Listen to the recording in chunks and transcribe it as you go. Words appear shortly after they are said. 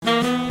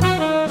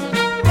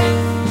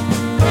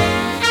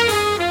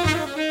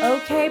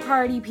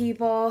party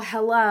people.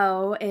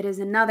 Hello. It is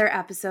another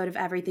episode of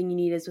Everything You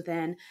Need Is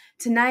Within.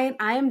 Tonight,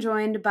 I am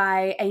joined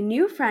by a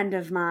new friend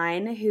of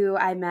mine who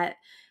I met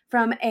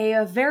from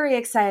a very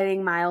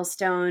exciting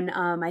milestone,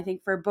 I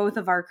think, for both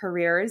of our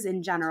careers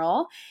in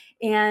general.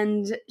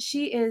 And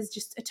she is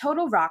just a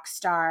total rock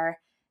star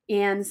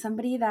and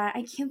somebody that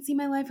I can't see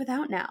my life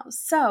without now.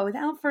 So,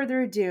 without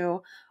further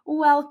ado,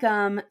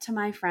 welcome to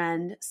my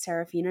friend,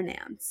 Serafina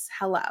Nance.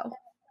 Hello.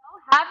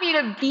 Happy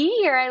to be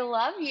here. I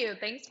love you.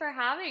 Thanks for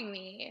having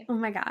me. Oh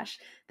my gosh,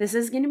 this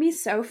is going to be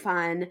so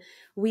fun.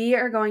 We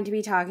are going to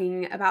be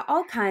talking about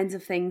all kinds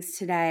of things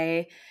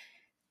today.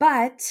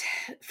 But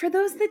for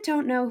those that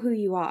don't know who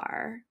you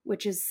are,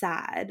 which is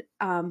sad,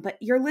 but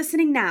you're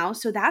listening now,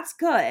 so that's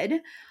good.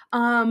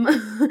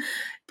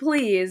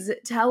 Please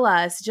tell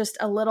us just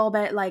a little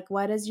bit, like,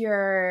 what is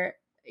your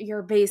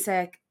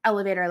basic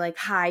elevator, like,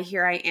 hi,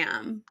 here I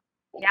am.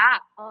 Yeah.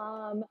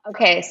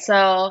 Okay,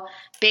 so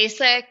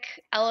basic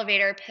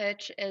elevator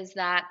pitch is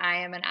that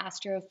I am an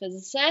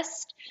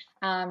astrophysicist,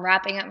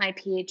 wrapping up my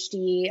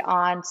PhD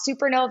on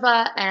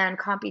supernova and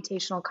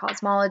computational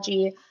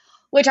cosmology,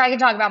 which I can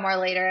talk about more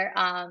later,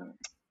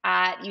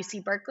 at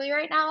UC Berkeley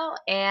right now.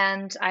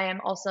 And I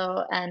am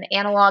also an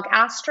analog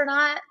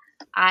astronaut.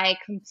 I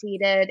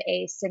completed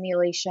a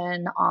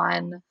simulation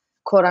on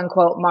quote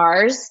unquote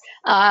Mars,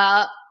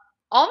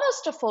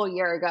 almost a full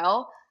year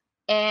ago.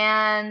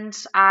 And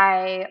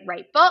I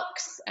write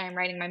books. I'm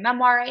writing my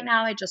memoir right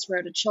now. I just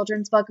wrote a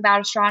children's book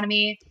about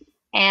astronomy.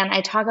 And I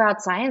talk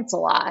about science a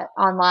lot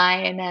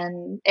online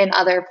and in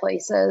other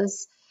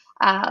places.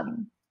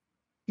 Um,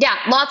 yeah,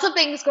 lots of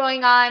things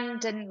going on.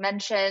 Didn't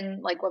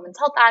mention like women's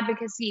health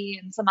advocacy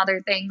and some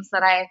other things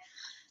that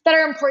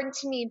are important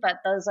to me, but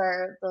those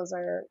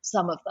are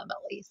some of them at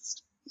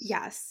least.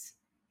 Yes,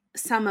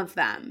 some of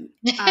them.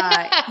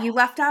 You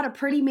left out a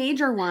pretty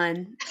major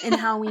one in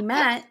how we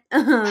met.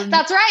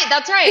 That's right.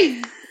 That's right.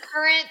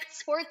 Current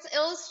Sports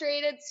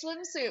Illustrated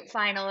swimsuit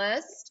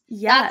finalist. That's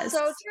Yes.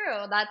 so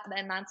true. That's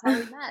how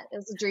we met. It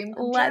was a dream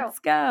come true. Let's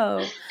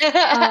go.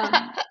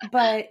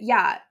 But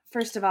yeah,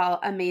 first of all,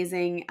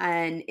 amazing.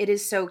 And it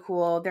is so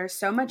cool. There's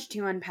so much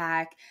to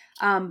unpack.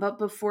 But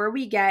before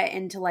we get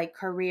into like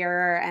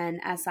career and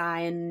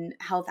SI and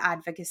health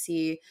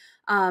advocacy,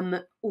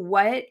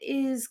 what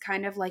is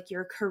kind of like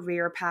your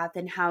career path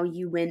and how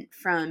you went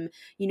from,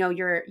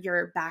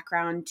 your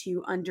background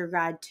to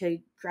undergrad to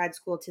grad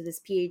school to this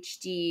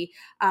PhD,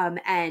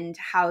 and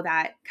how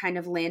that kind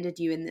of landed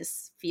you in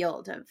this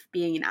field of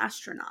being an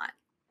astronaut?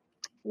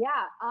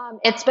 Yeah,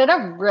 it's been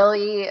a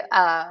really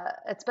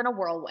it's been a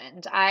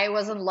whirlwind. I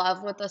was in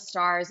love with the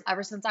stars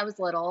ever since I was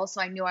little,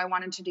 so I knew I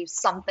wanted to do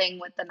something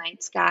with the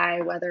night sky,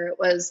 whether it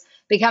was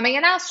becoming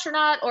an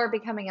astronaut or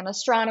becoming an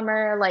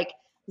astronomer. Like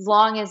as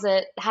long as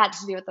it had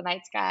to do with the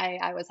night sky,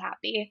 I was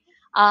happy.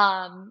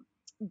 Um,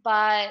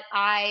 but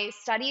I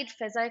studied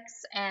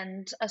physics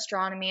and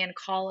astronomy in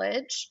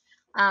college,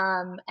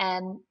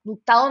 and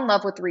fell in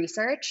love with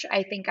research.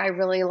 I think I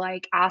really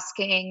like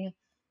asking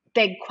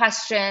big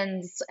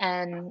questions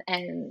and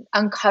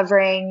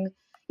uncovering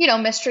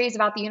mysteries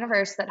about the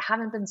universe that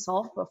haven't been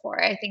solved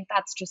before. I think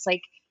that's just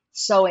like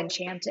so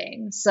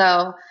enchanting.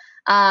 So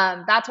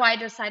that's why I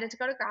decided to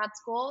go to grad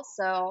school.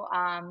 So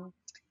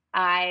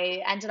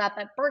I ended up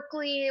at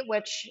Berkeley,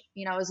 which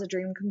is a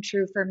dream come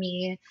true for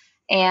me.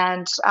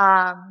 And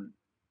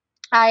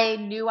I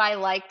knew I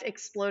liked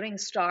exploding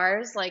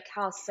stars. Like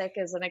how sick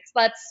is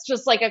that's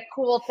just like a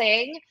cool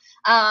thing.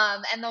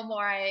 And the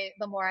more I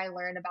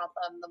learn about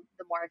them,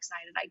 the more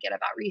excited I get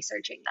about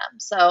researching them.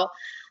 So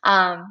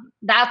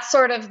that's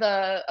sort of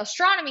the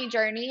astronomy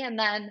journey. And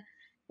then,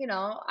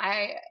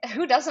 I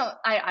who doesn't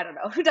I don't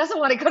know who doesn't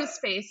want to go to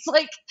space?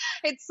 Like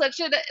it's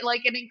such an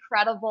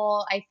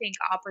incredible, I think,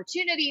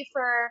 opportunity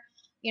for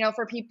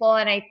people.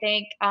 And I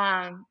think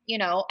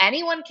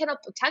anyone can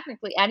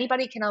technically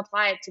anybody can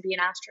apply to be an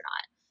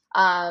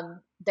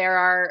astronaut. There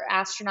are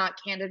astronaut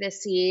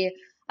candidacy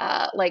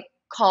like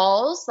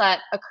calls that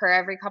occur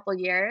every couple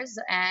years,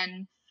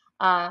 and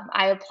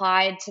I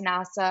applied to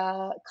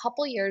NASA a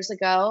couple years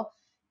ago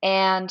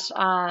and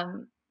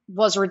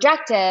was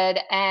rejected.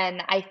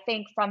 And I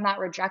think from that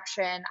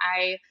rejection,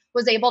 I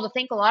was able to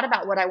think a lot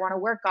about what I want to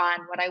work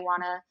on, what I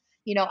want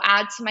to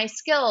add to my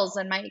skills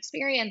and my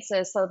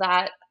experiences, so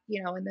that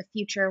in the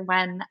future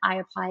when I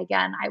apply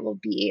again, I will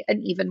be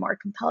an even more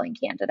compelling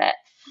candidate.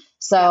 Yeah.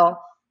 So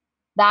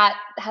that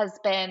has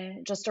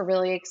been just a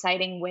really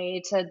exciting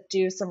way to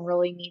do some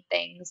really neat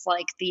things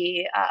like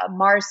the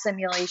Mars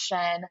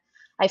simulation.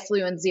 I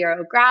flew in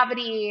zero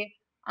gravity.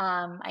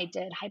 I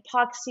did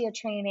hypoxia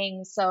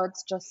training. So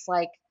it's just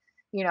like,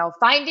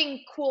 finding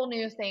cool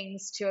new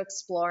things to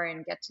explore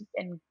and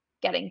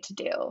getting to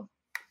do.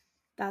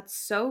 That's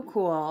so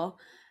cool.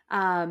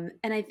 And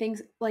I think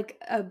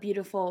like a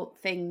beautiful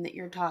thing that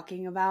you're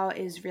talking about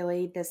is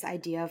really this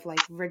idea of like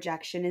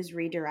rejection is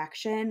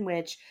redirection,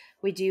 which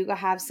we do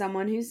have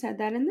someone who said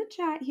that in the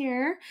chat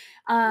here.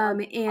 Love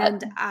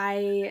And that.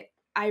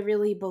 I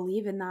really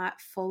believe in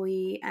that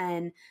fully.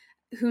 And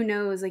who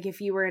knows, like if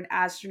you were an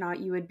astronaut,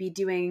 you would be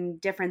doing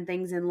different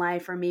things in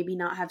life, or maybe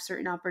not have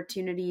certain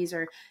opportunities,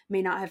 or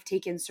may not have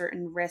taken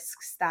certain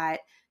risks that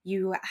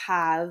you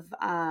have,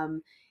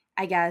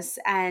 I guess.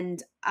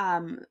 And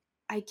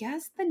I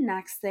guess the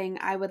next thing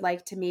I would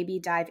like to maybe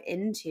dive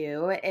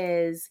into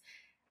is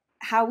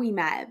how we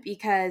met,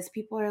 because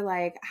people are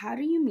like, how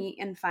do you meet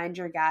and find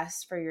your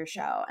guests for your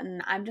show?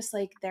 And I'm just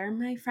like, they're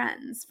my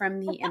friends from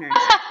the internet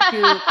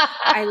who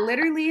I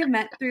literally have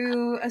met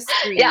through a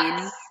screen.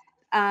 Yes.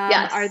 Are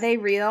Yes. they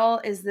real?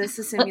 Is this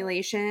a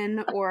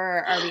simulation,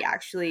 or are we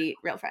actually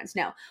real friends?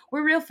 No,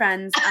 we're real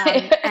friends.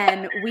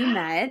 And we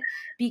met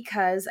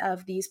because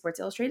of the Sports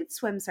Illustrated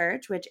Swim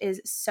Search, which is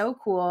so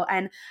cool.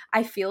 And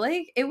I feel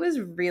like it was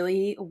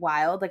really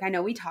wild. Like, I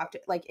know we talked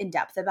like in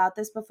depth about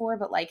this before,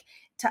 but like,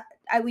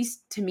 at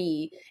least to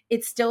me,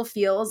 it still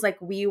feels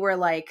like we were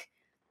like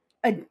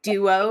a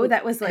duo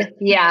that was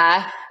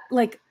Yeah.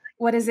 like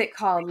what is it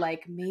called?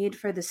 Like made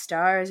for the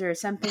stars or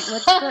something.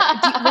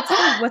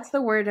 What's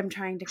the word I'm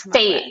trying to come up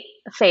with? Fate.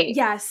 Fate.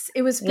 Yes,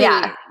 it was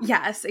Yeah. fate.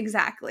 Yes,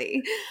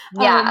 exactly.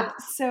 Yeah.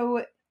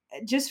 So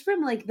just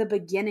from like the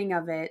beginning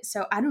of it,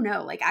 so I don't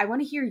know, like I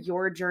want to hear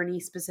your journey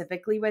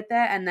specifically with it,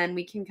 and then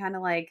we can kind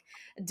of like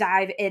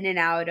dive in and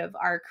out of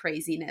our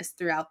craziness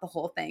throughout the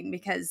whole thing,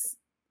 because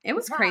it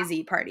was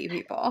crazy, party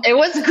people. It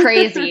was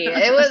crazy.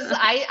 It was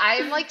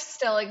I'm like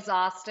still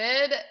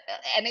exhausted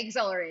and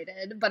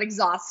exhilarated, but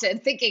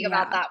exhausted thinking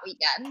about Yeah. that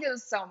weekend. It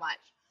was so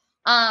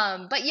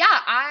much. But yeah,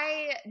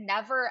 I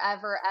never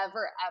ever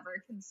ever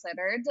ever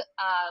considered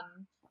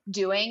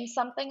doing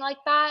something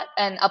like that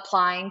and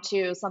applying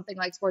to something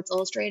like Sports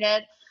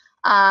Illustrated.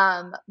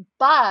 Um,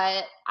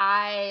 but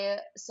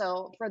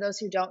so for those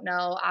who don't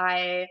know,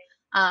 I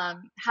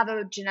have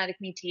a genetic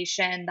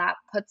mutation that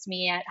puts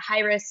me at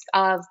high risk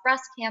of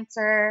breast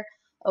cancer,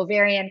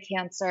 ovarian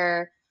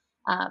cancer,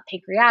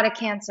 pancreatic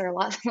cancer,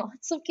 lots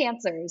of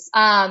cancers.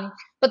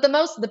 But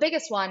the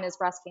biggest one is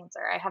breast cancer.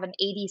 I have an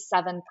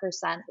 87%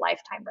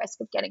 lifetime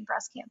risk of getting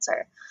breast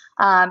cancer.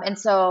 And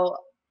so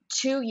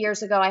 2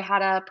 years ago, I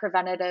had a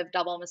preventative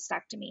double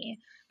mastectomy.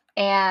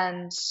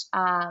 And,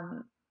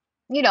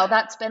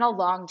 that's been a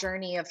long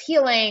journey of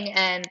healing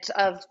and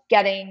of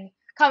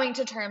coming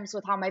to terms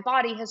with how my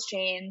body has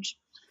changed.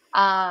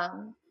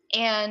 And,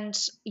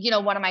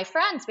 one of my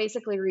friends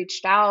basically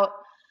reached out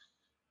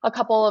a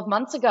couple of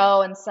months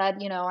ago and said,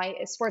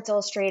 Sports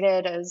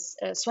Illustrated as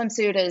a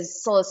swimsuit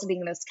is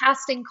soliciting this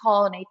casting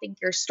call, and I think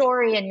your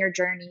story and your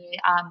journey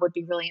would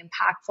be really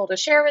impactful to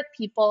share with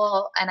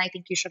people, and I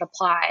think you should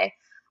apply.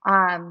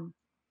 Um,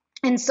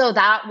 and so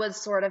that was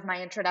sort of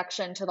my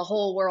introduction to the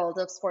whole world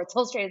of Sports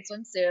Illustrated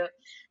swimsuit.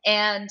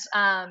 And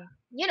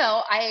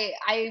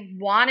I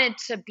wanted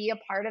to be a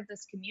part of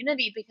this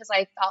community because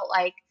I felt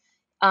like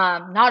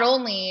not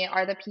only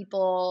are the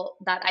people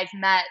that I've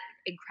met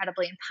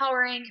incredibly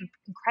empowering,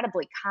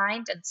 incredibly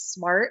kind and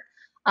smart,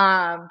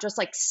 just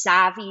like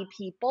savvy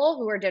people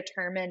who are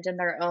determined in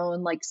their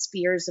own like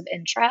spheres of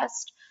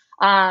interest,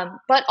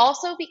 but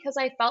also because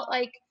I felt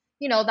like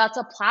that's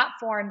a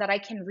platform that I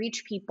can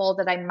reach people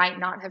that I might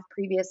not have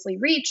previously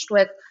reached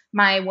with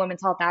my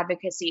women's health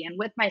advocacy and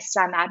with my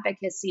STEM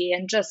advocacy,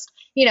 and just,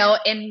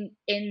 in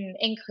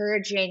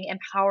encouraging,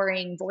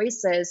 empowering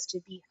voices to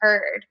be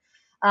heard.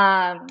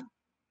 Um,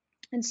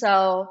 and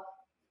so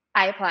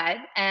I applied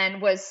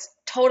and was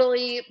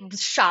totally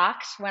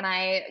shocked when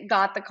I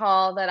got the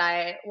call that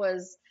I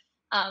was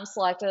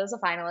selected as a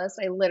finalist.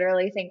 I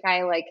literally think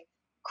I like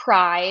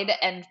cried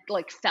and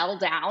like fell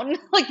down.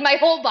 Like my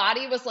whole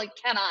body was like,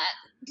 cannot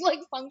like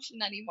function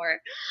anymore.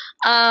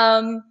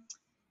 Um,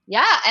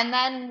 yeah. And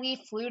then we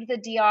flew to the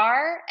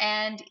DR,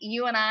 and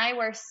you and I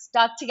were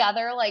stuck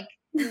together like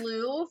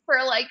glue for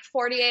like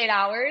 48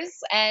 hours,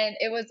 and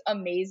it was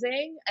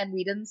amazing. And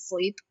we didn't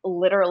sleep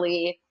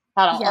literally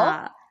at all.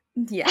 Yeah.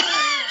 Yeah.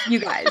 You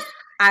guys,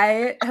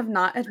 I have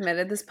not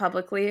admitted this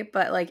publicly,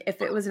 but like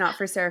if it was not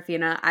for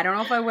Serafina, I don't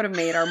know if I would have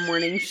made our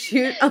morning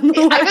shoot on the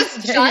I last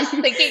was day. just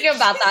thinking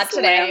about that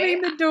today.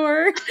 Slamming the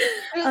door.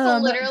 I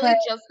was literally But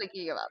just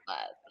thinking about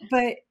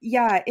that.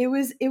 yeah, it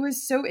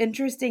was so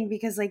interesting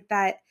because like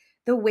that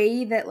the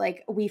way that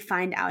like we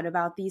find out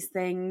about these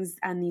things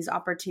and these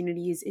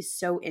opportunities is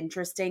so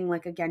interesting.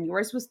 Like again,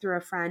 yours was through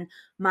a friend,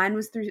 mine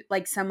was through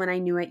like someone I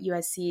knew at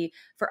USC.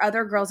 For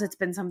other girls, it's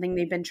been something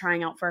they've been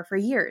trying out for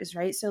years,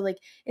 right? So like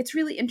it's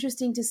really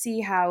interesting to see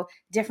how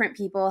different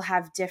people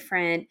have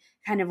different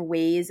kind of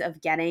ways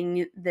of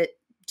getting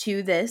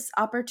to this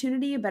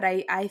opportunity. But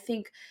I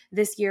think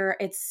this year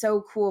it's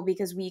so cool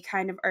because we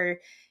kind of are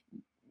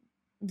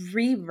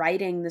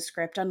rewriting the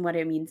script on what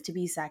it means to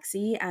be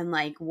sexy and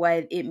like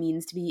what it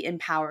means to be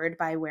empowered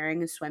by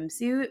wearing a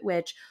swimsuit,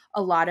 which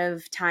a lot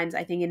of times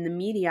I think in the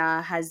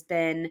media has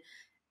been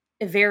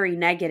very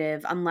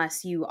negative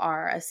unless you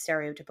are a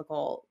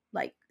stereotypical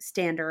like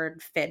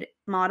standard fit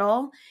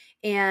model.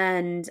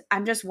 And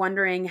I'm just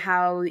wondering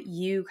how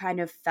you kind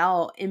of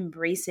felt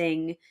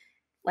embracing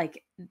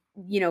like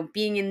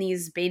being in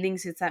these bathing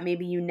suits that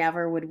maybe you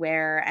never would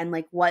wear, and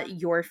like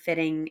what your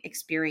fitting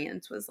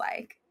experience was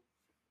like.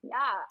 Yeah,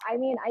 I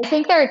mean, I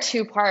think there are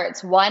two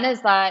parts. One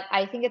is that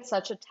I think it's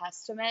such a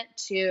testament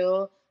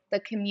to the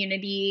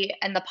community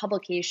and the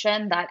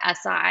publication that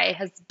SI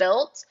has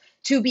built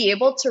to be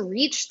able to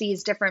reach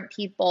these different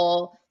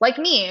people like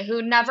me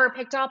who never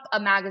picked up a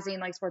magazine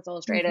like Sports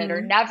Illustrated or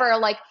Mm-hmm. never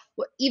like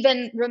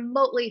even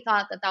remotely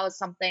thought that that was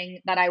something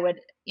that I would,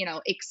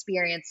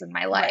 experience in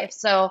my life. Right.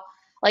 So,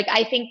 like,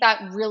 I think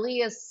that really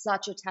is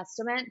such a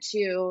testament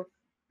to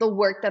the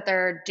work that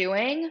they're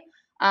doing,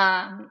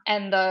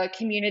 and the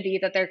community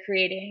that they're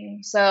creating.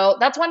 So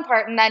that's one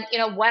part. And then,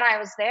 when I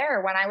was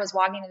there, when I was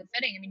walking to the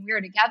fitting, I mean, we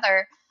were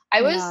together.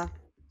 I was Yeah.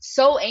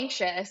 so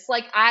anxious.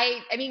 Like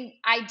I mean,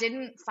 I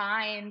didn't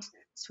find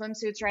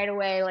swimsuits right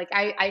away. Like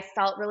I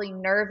felt really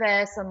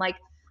nervous, and like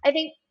I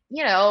think,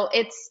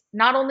 it's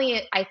not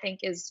only I think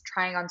is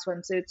trying on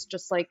swimsuits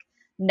just like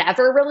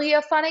never really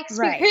a fun Right.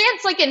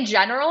 experience like in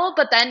general,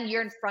 but then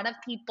you're in front of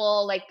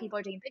people, like people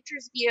are taking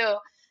pictures of you.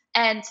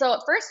 And so at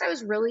first I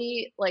was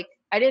really like,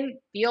 I didn't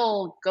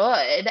feel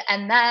good.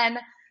 And then,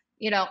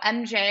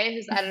 MJ,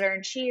 who's the editor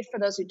in chief, for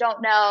those who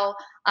don't know,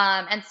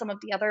 and some of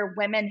the other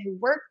women who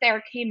worked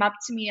there came up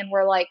to me and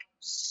were like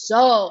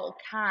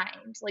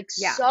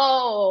Yeah.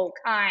 so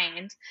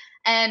kind,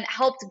 and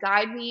helped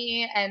guide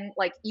me. And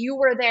like you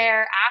were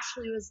there,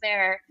 Ashley was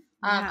there,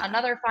 Yeah.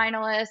 another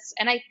finalist.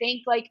 And I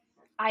think like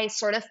I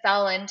sort of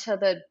fell into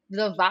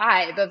the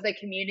vibe of the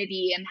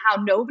community and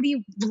how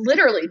nobody,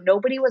 literally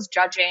nobody was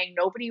judging,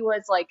 nobody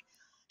was like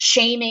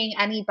shaming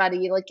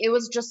anybody. Like it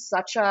was just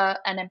such an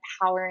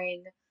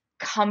empowering,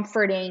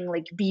 comforting,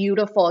 like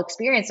beautiful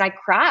experience. And I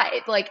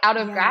cried like out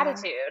of Yeah.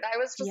 gratitude. I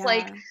was just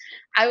like Yeah.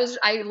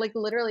 I like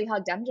literally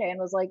hugged MJ and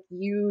was like,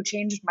 "You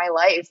changed my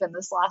life in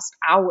this last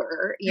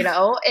hour," in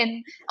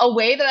a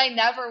way that I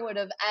never would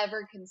have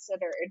ever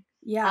considered.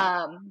 Yeah.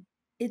 Um,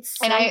 It's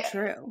and so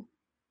true.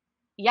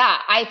 yeah,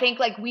 I think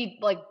like we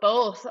like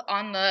both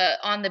on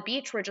the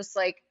beach were just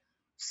like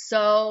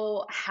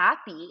so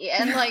happy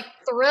and like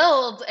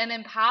thrilled and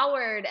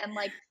empowered and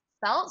like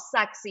felt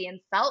sexy and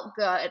felt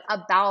good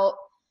about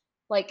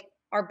like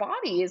our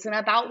bodies and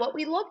about what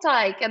we looked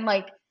like. And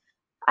like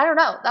I don't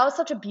know, that was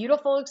such a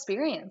beautiful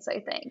experience,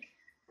 I think.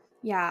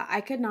 Yeah, I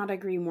could not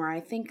agree more.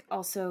 I think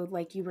also,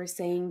 like you were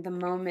saying, the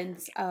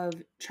moments of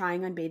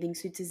trying on bathing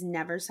suits is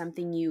never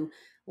something you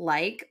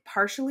like.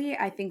 Partially,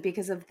 I think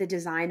because of the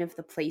design of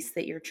the place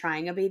that you're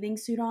trying a bathing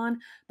suit on,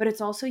 but it's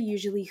also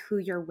usually who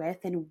you're with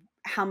and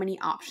how many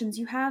options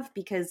you have.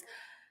 Because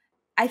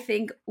I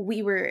think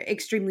we were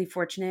extremely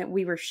fortunate.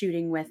 We were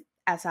shooting with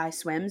SI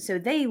Swim, so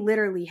they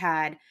literally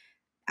had,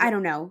 I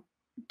don't know,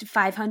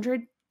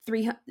 500,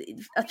 300,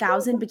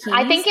 1,000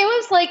 I think bikinis. it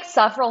was like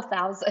several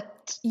thousand.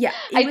 Yeah,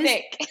 it I was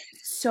think.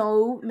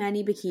 so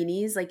many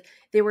bikinis. Like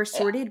they were Yeah.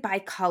 sorted by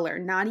color,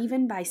 not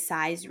even by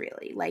size,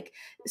 really. Like,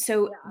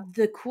 so Yeah.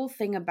 the cool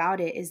thing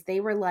about it is they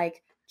were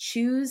like,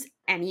 choose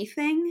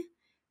anything,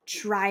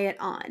 try it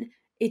on.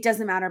 It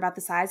doesn't matter about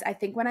the size. I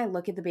think when I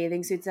look at the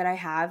bathing suits that I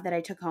have that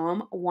I took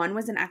home, one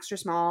was an extra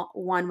small,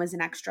 one was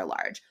an extra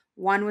large,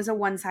 one was a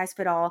one size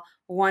fit all,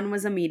 one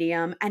was a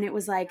medium. And it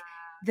was like,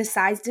 the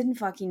size didn't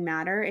fucking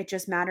matter. It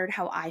just mattered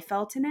how I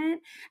felt in it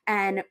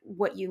and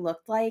what you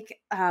looked like,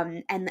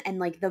 and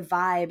like the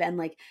vibe, and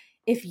like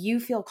if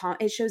you feel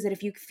it shows that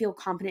if you feel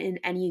confident in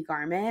any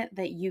garment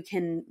that you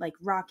can like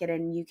rock it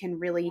and you can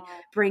really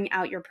bring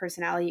out your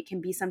personality. It can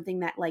be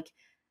something that like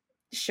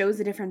shows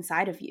a different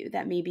side of you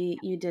that maybe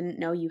you didn't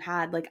know you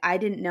had. Like I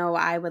didn't know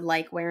I would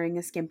like wearing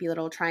a skimpy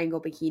little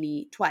triangle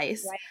bikini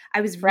twice. Right.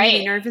 I was really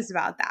Right. nervous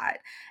about that.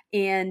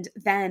 And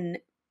then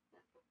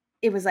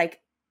it was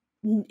like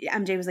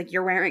MJ was like,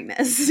 "You're wearing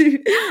this,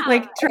 Yeah,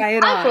 like try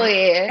it on."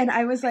 exactly. And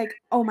I was like,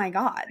 "Oh my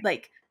god,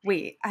 like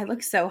wait, I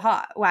look so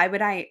hot. Why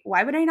would I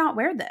not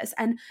wear this?"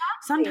 And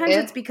sometimes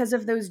it's because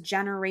of those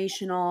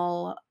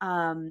generational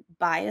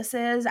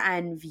biases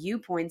and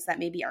viewpoints that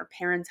maybe our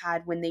parents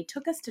had when they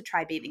took us to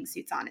try bathing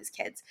suits on as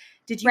kids.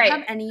 Did you have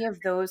Right. any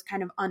of those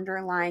kind of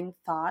underlying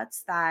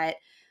thoughts that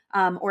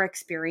or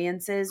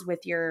experiences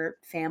with your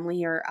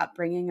family or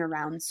upbringing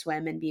around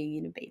swim and being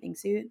in a bathing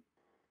suit?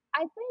 I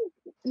think,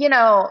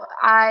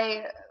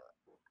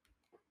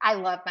 I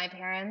love my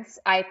parents.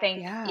 I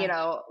think, Yeah,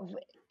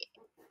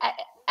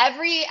 e-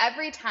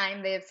 every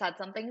time they've said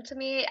something to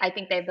me, I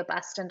think they have the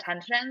best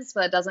intentions,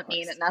 but it of doesn't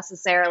mean it course.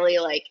 necessarily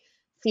like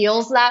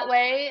feels that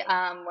way,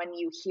 when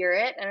you hear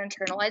it and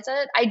internalize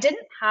it. I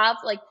don't have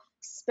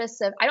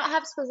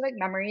specific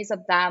memories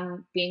of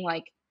them being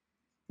like,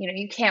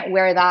 you can't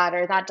wear that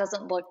or that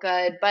doesn't look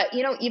good. But,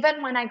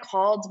 even when I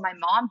called my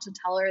mom to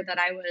tell her that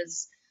I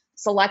was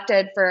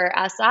selected for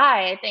SI,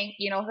 I think,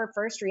 her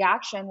first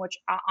reaction, which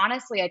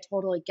honestly I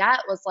totally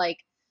get, was like,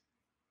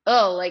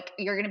 oh, like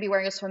you're going to be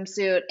wearing a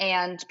swimsuit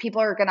and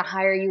people are going to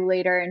hire you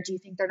later. And do you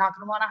think they're not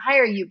going to want to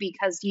hire you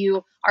because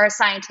you are a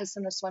scientist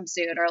in a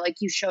swimsuit, or like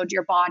you showed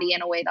your body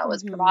in a way that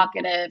was Mhm.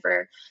 provocative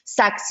or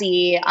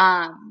sexy?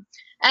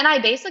 And I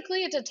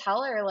basically had to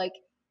tell her, like,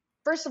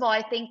 first of all,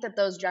 I think that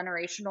those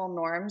generational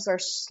norms are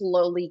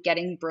slowly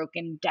getting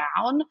broken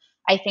down.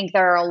 I think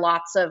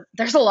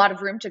there's a lot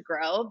of room to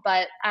grow,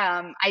 but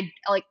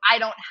I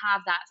don't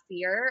have that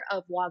fear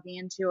of walking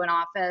into an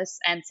office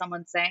and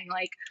someone saying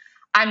like,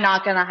 I'm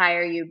not going to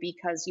hire you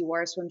because you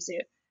wore a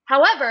swimsuit.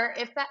 However,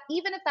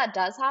 even if that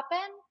does happen,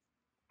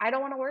 I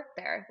don't want to work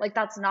there. Like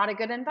that's not a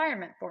good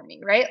environment for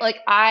me, right? Like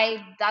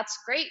that's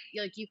great.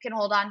 Like you can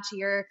hold on to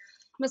your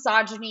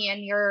misogyny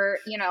and your,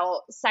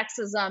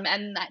 sexism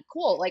and that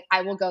cool. Like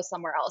I will go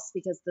somewhere else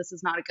because this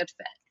is not a good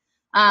fit.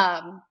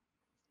 Yeah.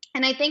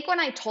 And I think when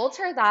I told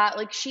her that,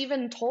 like she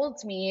even told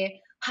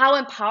me how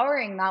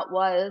empowering that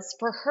was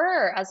for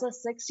her as a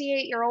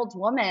 68-year-old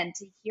woman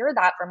to hear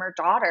that from her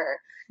daughter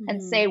and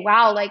Hmm. say,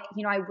 wow, like,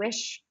 I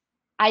wish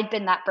I'd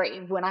been that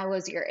brave when I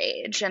was your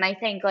age. And I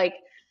think like,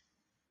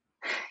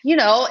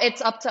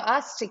 it's up to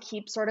us to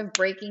keep sort of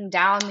breaking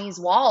down these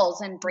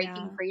walls and breaking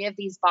Yeah. free of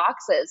these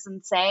boxes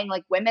and saying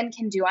like women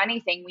can do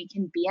anything, we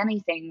can be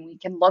anything, we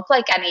can look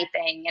like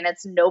anything, and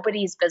it's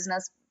nobody's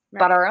business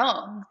but Right. our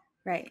own.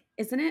 Right.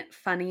 Isn't it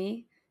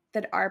funny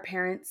that our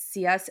parents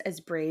see us as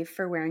brave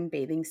for wearing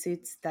bathing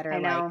suits that I are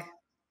know. like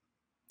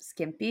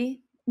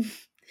skimpy? I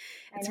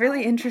It's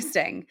really know.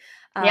 interesting.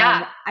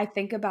 Yeah. I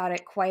think about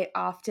it quite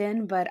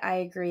often, but I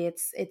agree.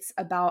 It's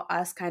about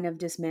us kind of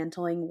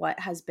dismantling what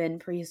has been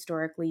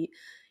prehistorically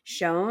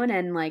shown,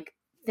 and like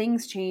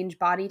things change,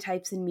 body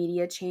types and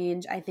media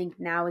change. I think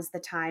now is the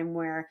time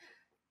where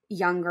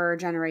younger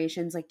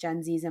generations like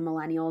Gen Zs and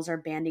millennials are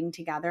banding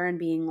together and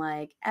being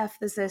like, F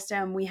the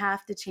system, we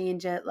have to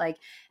change it. Like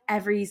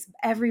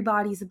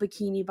everybody's a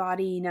bikini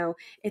body,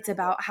 it's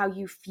about how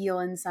you feel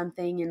in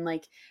something, and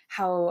like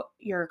how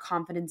your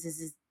confidence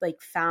is like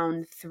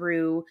found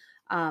through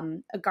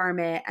a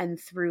garment and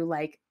through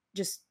like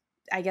just,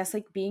 I guess,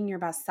 like being your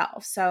best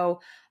self.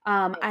 So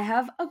I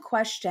have a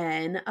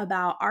question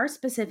about our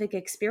specific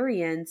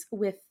experience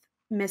with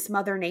Miss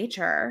Mother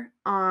Nature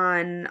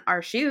on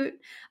our shoot,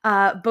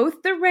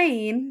 both the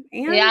rain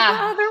and the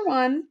Yeah. other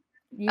one.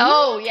 You know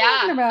Oh what I'm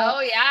talking yeah. about. Oh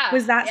yeah.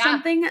 Was that Yeah.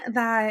 something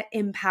that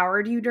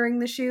empowered you during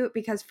the shoot?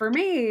 Because for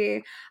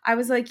me, I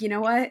was like, you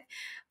know what?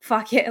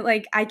 Fuck it.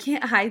 Like, I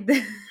can't hide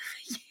this.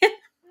 I can't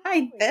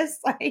hide this.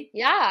 Like,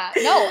 Yeah.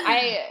 No,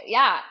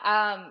 yeah.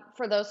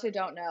 For those who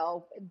don't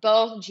know,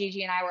 both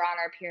Gigi and I were on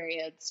our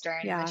periods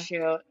during the yeah.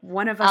 shoot.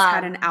 One of us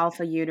had an Um,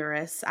 alpha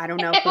uterus. I don't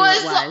know it who it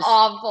was was.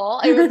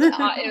 awful.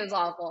 It was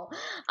awful.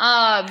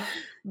 Um,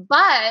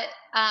 but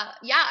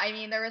yeah, I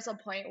mean, there was a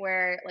point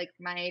where like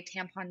my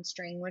tampon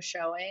string was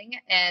showing,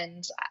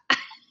 and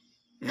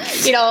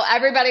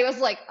everybody was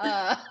like, you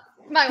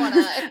might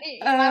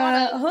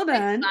wanna Hold fix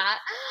on. that.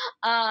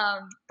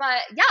 But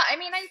yeah, I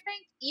mean, I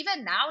think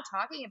even now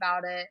talking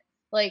about it,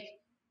 like,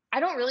 I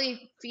don't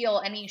really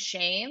feel any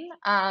shame.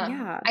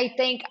 Yeah. I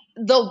think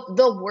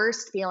the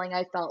worst feeling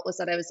I felt was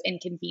that I was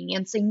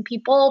inconveniencing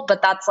people,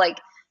 but that's like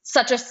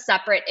such a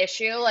separate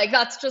issue. Like,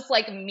 that's just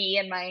like me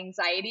and my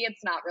anxiety.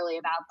 It's not really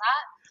about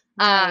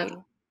that. Right.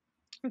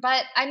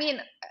 But I mean,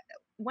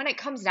 when it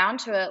comes down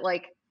to it,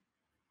 like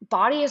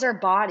bodies are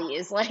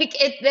bodies. Like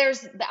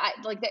there's that,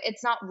 like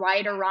it's not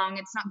right or wrong.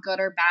 It's not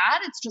good or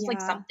bad. It's just like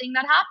Yeah. something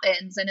that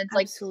happens, and it's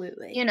like,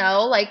 Absolutely.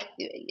 like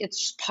it's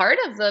just part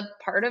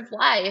of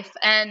life.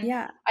 And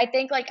Yeah. I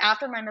think like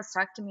after my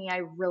mastectomy, I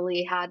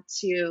really had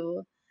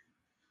to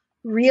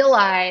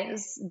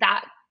realize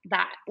that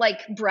like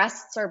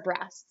breasts are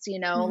breasts,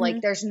 like Hmm.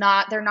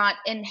 they're not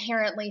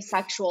inherently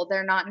sexual,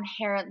 they're not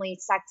inherently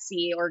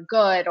sexy or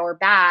good or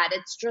bad.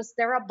 It's just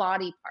they're a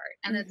body part.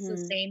 And it's the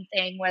Hmm. same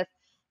thing with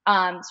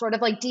sort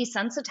of like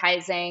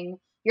desensitizing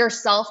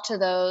yourself to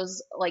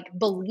those like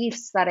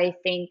beliefs that I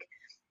think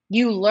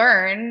you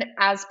learn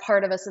as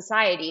part of a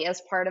society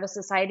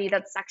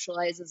that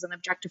sexualizes and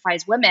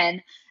objectifies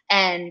women,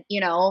 and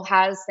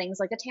has things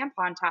like a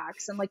tampon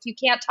tax, and like you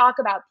can't talk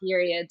about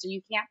periods, or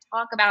you can't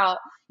talk about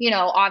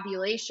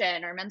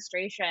ovulation or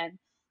menstruation.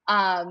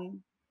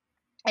 Um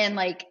and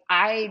like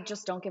I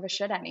just don't give a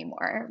shit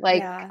anymore.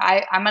 Like Yeah.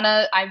 I'm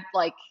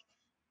like,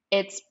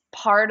 it's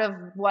part of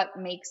what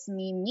makes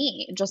me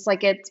me, just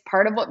like it's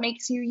part of what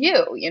makes you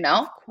you.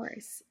 Of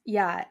course.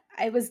 Yeah.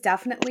 It was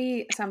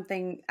definitely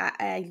something.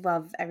 I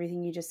love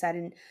everything you just said.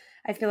 And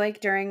I feel like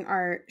during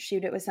our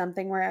shoot, it was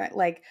something where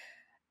like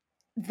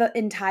the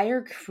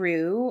entire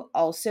crew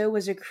also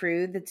was a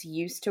crew that's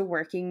used to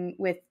working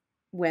with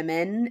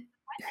women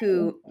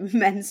who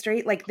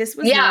menstruate. Like this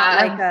was not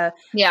like Yeah. a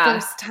Yeah.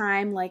 first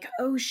time like,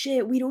 oh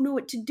shit, we don't know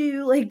what to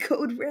do, like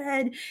code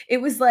red. It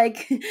was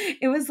like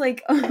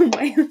oh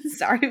my,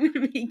 sorry, I'm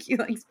gonna make you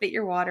like spit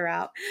your water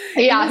out. It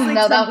was Yeah, like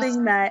no, that was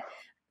something that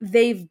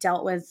they've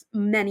dealt with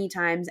many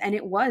times, and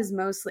it was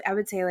mostly, I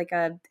would say, like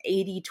a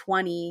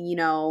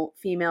 80-20,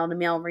 female to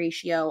male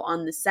ratio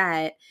on the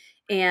set.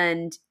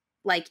 And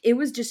like it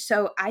was just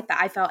so,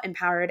 I felt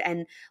empowered,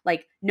 and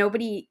like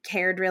nobody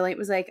cared really. It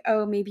was like,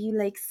 oh, maybe you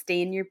like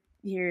stay in your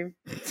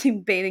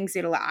bathing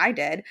suit a lot. I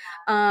did.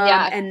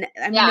 yeah. And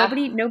I mean, Yeah.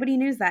 nobody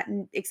knew that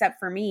except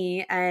for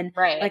me. And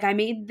Right. like I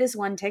made this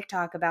one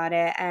TikTok about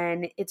it,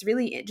 and it's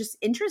really just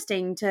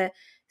interesting to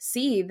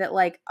see that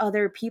like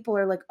other people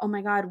are like, oh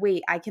my God,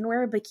 wait, I can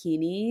wear a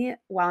bikini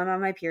while I'm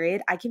on my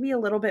period. I can be a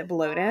little bit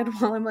bloated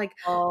while I'm like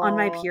on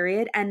my Oh,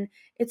 period. And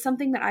it's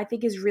something that I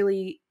think is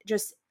really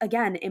just,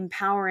 again,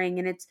 empowering,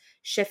 and it's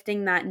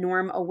shifting that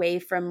norm away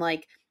from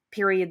like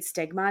period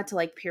stigma to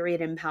like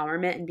period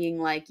empowerment and being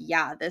like,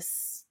 yeah,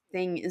 this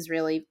thing is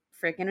really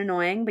freaking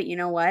annoying, but you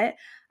know what?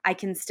 I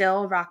can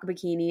still rock a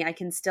bikini. I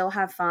can still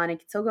have fun. I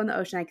can still go in the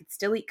ocean. I can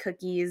still eat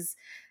cookies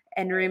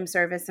and room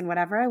service and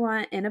whatever I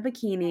want in a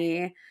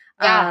bikini.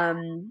 yeah.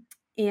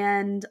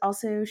 And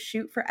also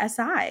shoot for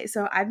SI.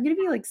 So I'm going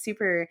to be like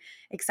super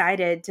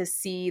excited to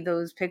see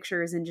those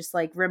pictures and just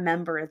like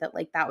remember that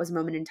like that was a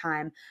moment in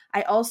time.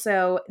 I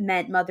also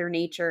met Mother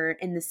Nature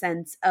in the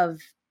sense of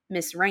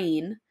Miss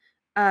Rain.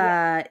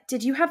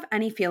 Did you have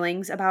any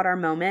feelings about our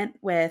moment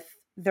with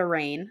the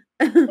rain?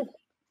 And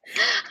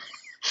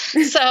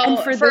So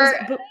for those,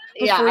 for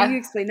before yeah. you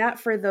explain that,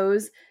 for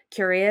those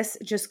curious,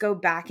 just go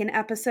back an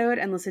episode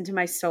and listen to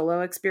my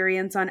solo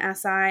experience on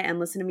SI and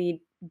listen to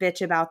me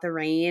bitch about the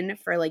rain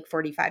for like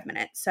 45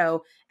 minutes.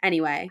 So,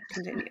 anyway,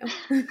 continue.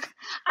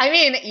 I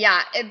mean,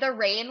 yeah, the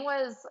rain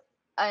was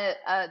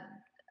a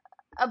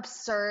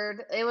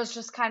absurd. It was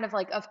just kind of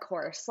like, of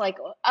course, like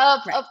Right.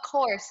 of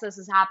course this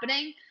is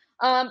happening.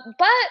 But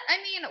I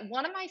mean,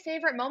 one of my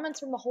favorite moments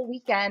from the whole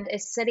weekend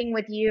is sitting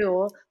with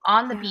you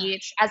on the Yeah.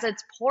 beach as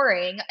it's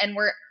pouring and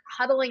we're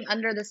huddling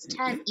under this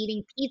tent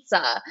eating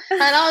pizza.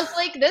 And I was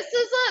like, this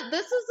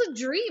is a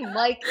dream.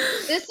 Like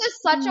this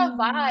is such a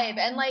vibe.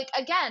 And Mm. like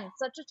again,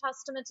 such a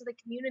testament to the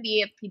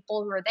community of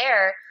people who are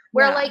there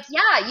where Yeah. like,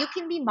 yeah, you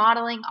can be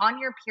modeling on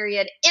your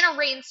period in a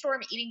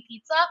rainstorm eating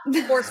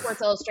pizza for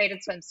Sports Illustrated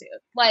swimsuit.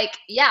 Like,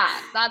 yeah,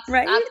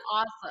 Right? that's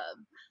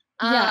awesome.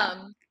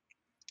 Yeah.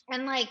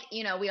 And like,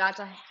 we got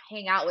to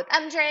hang out with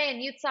MJ and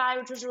Yutsai,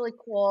 which was really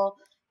cool.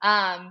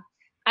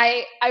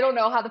 I don't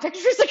know how the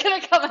pictures are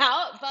gonna come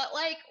out, but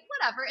like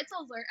whatever. It's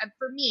a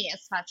for me,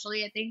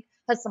 especially, I think,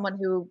 as someone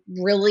who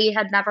really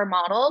had never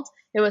modeled,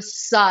 it was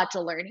such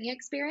a learning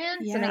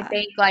experience. And I Yeah.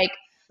 think like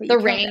But you the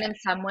killed rain it. in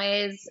some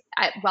ways,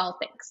 well,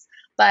 thanks.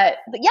 But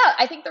yeah,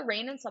 I think the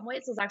rain in some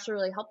ways was actually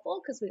really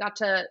helpful because we got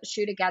to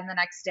shoot again the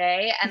next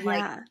day. And like,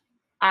 Yeah.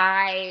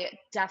 I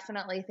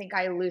definitely think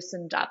I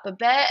loosened up a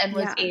bit and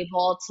was Yeah.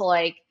 able to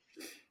like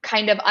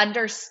kind of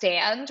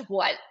understand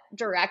what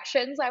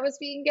directions I was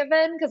being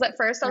given. Because at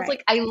first I was Right.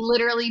 like, I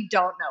literally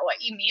don't know what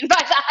you mean by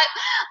that.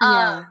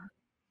 Yeah.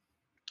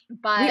 We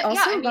But yeah, I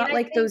also mean, got I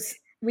like think, those,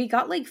 we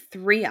got like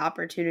 3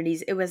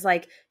 opportunities. It was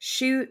like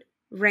shoot,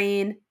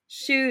 rain,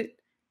 shoot,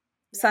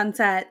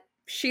 sunset,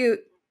 shoot,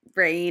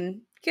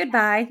 rain,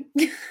 goodbye.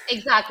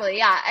 exactly,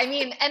 yeah. I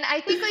mean, and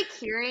I think like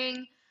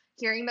hearing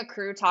the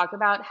crew talk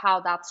about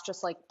how that's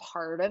just like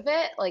part of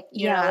it, like,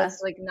 Yeah.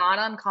 it's like not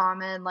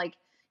uncommon, like,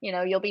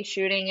 you'll be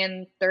shooting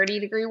in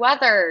 30-degree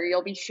weather,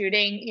 you'll be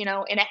shooting, in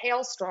a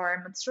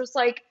hailstorm. It's just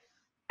like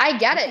I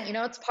get it,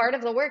 Yeah. it's part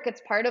of the work.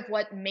 It's part of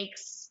what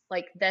makes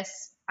like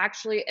this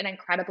actually an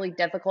incredibly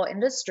difficult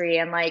industry.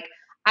 And like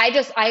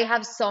I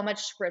have so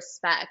much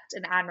respect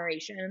and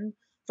admiration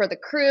for the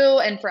crew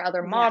and for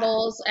other Yeah.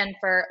 models and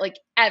for like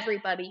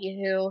everybody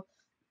who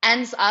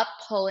ends up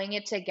pulling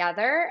it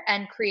together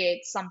and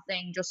creates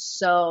something just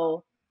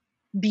so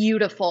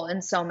beautiful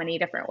in so many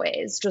different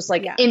ways. Just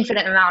like Yeah.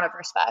 infinite amount of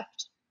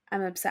respect.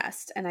 I'm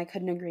obsessed and I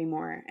couldn't agree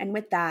more. And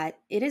with that,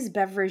 it is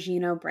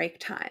Beveragino break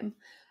time.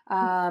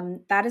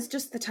 That is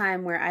just the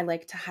time where I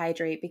like to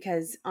hydrate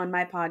because on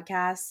my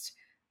podcast,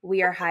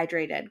 we are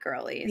hydrated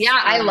girlies. Yeah,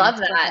 I love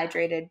We're that.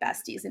 hydrated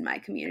besties in my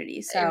community.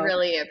 I So,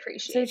 really so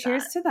appreciate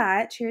cheers that. to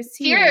that. Cheers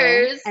to you.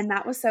 Cheers. And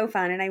that was so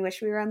fun. And I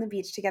wish we were on the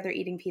beach together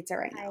eating pizza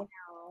right I now.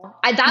 know.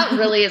 That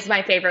really is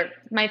my favorite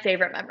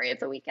memory of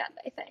the weekend,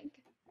 I think.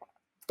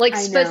 Like I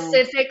know.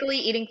 specifically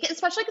eating,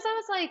 especially because I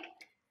was like,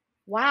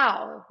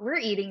 wow, we're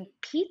eating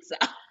pizza.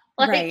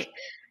 Like, Right.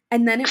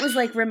 And then it was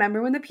like,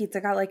 remember when the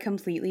pizza got like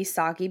completely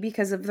soggy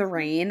because of the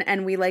rain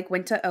and we like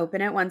went to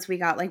open it once we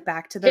got like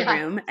back to the yeah.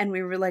 room and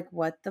we were like,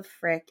 what the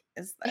frick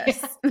is Yeah.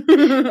 this?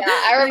 Yeah.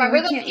 I Like, remember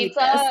we the can't eat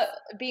this. pizza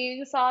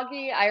being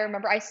soggy. I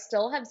remember I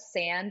still have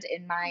sand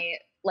in my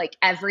like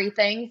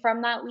everything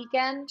from that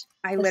weekend.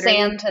 I The literally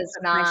sand has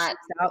took my not. shoes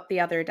out the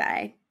other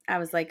day. I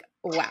was like,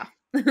 wow.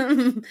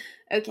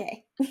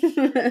 Okay.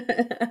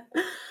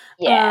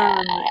 Yeah.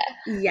 um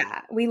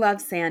yeah, we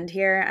love sand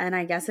here and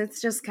I guess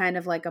it's just kind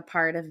of like a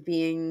part of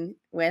being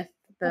with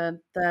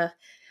the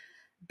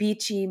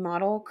beachy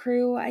model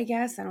crew, I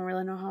guess. I don't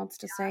really know how else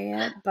to say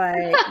it, but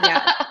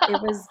yeah,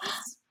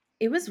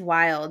 it was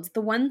wild.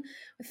 The one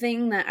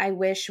thing that I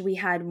wish we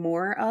had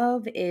more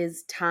of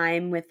is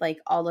time with like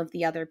all of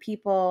the other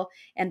people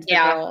and the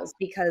Yeah. girls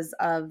because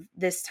of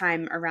this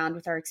time around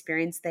with our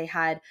experience they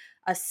had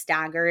a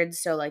staggered,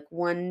 so like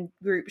one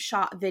group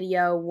shot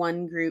video,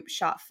 one group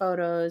shot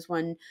photos,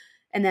 one,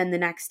 and then the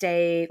next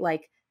day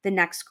like the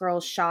next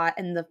girl shot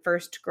and the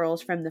first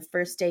girls from the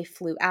first day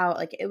flew out.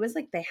 Like it was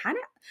like they had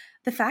it,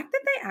 the fact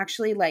that they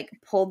actually like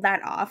pulled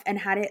that off and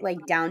had it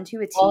like down to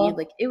a T,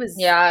 like Oh, it was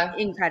yeah.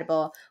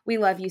 incredible. We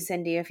love you,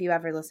 Cindy, if you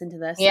ever listen to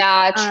this.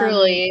 Yeah, Um,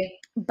 truly.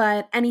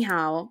 but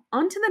anyhow,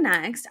 on to the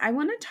next. I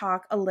want to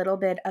talk a little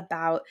bit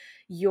about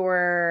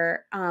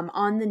your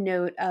on the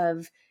note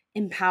of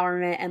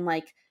empowerment and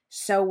like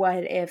so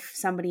what if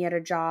somebody at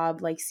a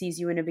job like sees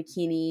you in a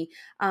bikini?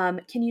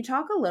 Can you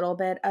talk a little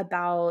bit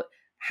about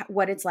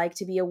what it's like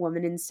to be a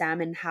woman in STEM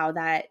and how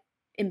that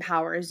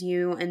empowers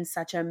you in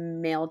such a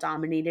male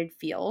dominated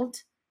field?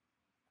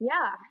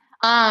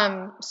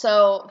 Yeah.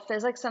 So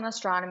physics and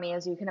astronomy,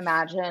 as you can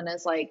imagine,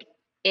 is like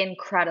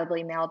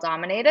incredibly male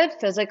dominated.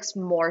 Physics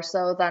more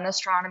so than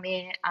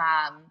astronomy.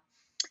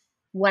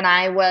 When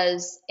I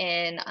was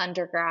in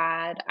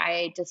undergrad,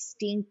 I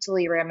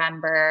distinctly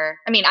remember,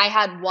 I mean, I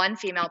had one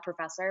female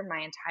professor my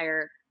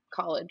entire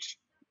college,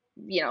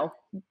 you know,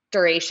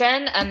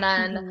 duration. And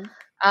then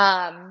Hmm.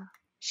 um,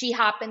 she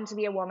happened to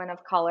be a woman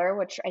of color,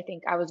 which I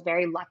think I was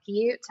very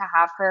lucky to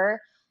have her.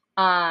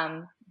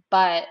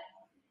 But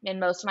in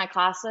most of my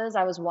classes,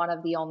 I was one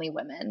of the only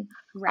women,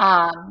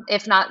 Right.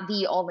 if not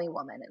the only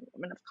woman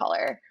of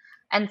color.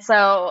 And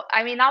so,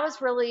 I mean, that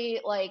was really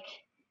like,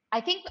 I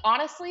think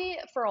honestly,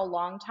 for a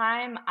long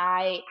time,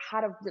 I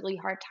had a really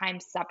hard time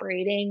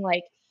separating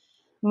like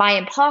my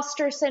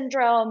imposter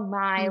syndrome,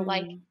 my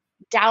like Mm,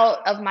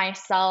 doubt of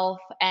myself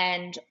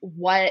and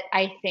what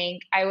I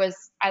think I was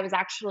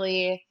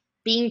actually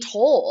being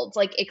told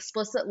like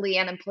explicitly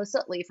and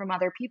implicitly from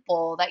other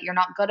people that you're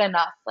not good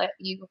enough, that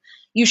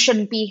you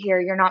shouldn't be here,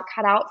 you're not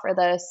cut out for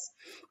this.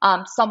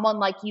 Someone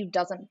like you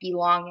doesn't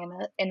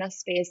belong in a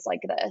space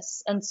like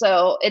this. And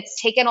so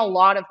it's taken a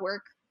lot of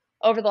work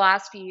over the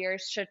last few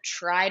years to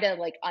try to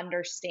like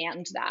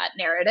understand that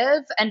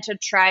narrative and to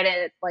try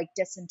to like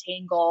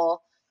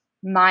disentangle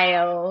my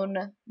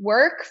own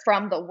work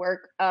from the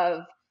work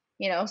of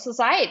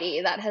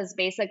society that has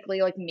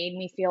basically like made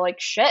me feel like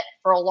shit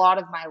for a lot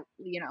of my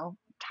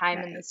time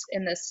in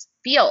right. this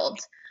field.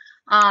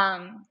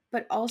 um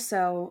But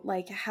also,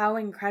 like, how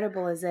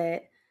incredible is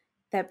it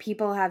that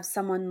people have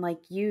someone like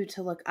you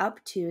to look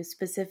up to,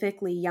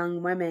 specifically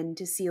young women,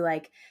 to see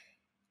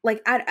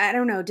I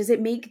don't know, does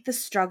it make the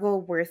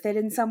struggle worth it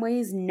in some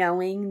ways,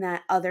 knowing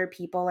that other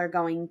people are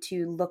going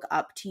to look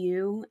up to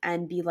you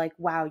and be like,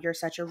 wow, you're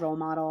such a role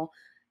model?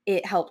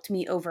 It helped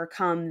me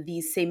overcome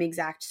these same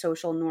exact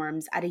social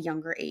norms at a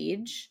younger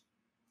age.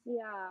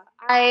 yeah,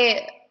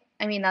 I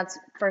mean, that's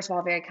first of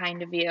all very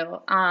kind of you.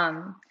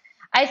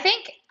 I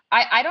think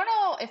I don't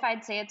know if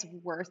I'd say it's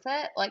worth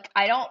it. Like,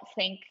 I don't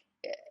think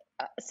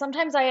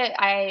sometimes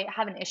I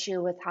have an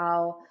issue with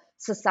how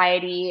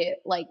society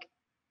like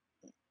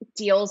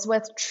deals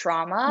with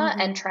trauma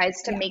and Hmm.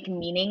 tries to Yeah. make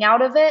meaning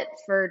out of it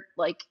for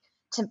like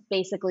to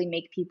basically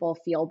make people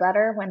feel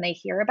better when they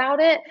hear about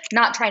it.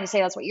 Not trying to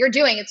say that's what you're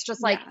doing. It's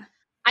just like Yeah.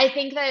 I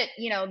think that,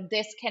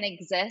 this can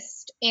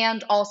exist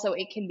and also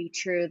it can be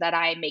true that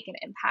I make an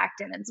impact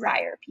and Right.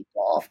 inspire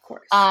people. Of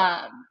course.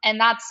 And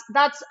that's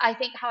I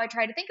think how I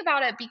try to think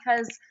about it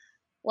because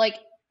like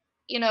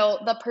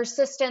the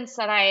persistence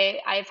that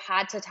I've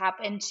had to tap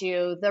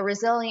into, the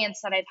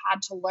resilience that I've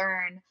had to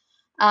learn,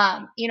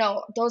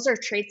 those are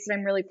traits that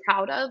I'm really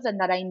proud of and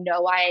that I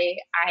know I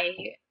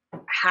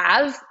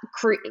have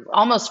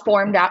almost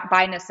formed out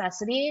by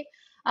necessity.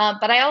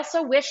 But I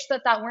also wish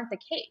that that weren't the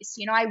case.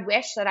 I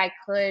wish that I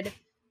could,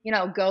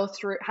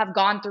 have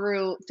gone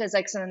through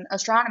physics and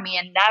astronomy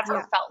and never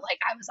Yeah. felt like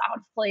I was out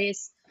of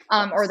place,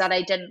 Of or course. that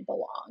I didn't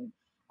belong.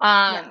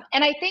 Yeah.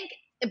 And I think,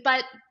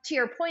 but to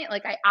your point,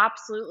 like I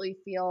absolutely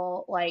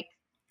feel like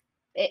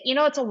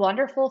it's a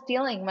wonderful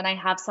feeling when I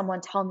have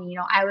someone tell me,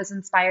 I was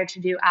inspired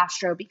to do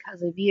astro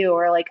because of you,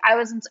 or like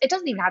it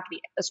doesn't even have to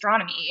be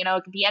astronomy,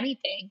 it could be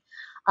anything.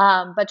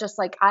 But just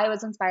like I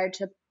was inspired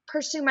to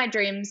pursue my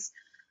dreams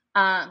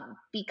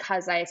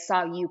because I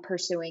saw you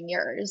pursuing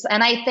yours.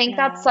 And I think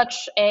that's Yeah.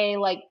 such a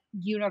like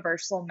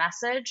universal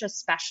message,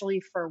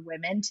 especially for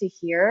women to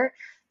hear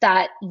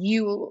that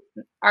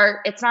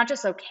it's not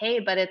just okay,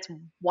 but it's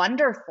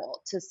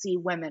wonderful to see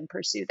women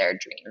pursue their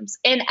dreams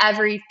in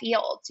every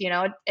field.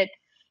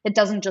 It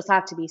doesn't just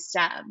have to be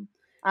STEM.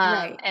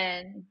 Right.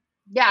 And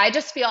yeah, I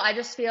just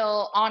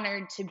feel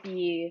honored to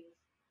be,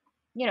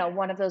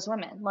 one of those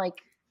women, like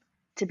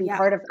to be Yeah.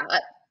 part of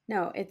that.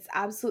 No, it's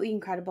absolutely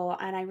incredible.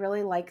 And I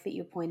really like that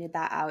you pointed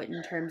that out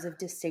in terms of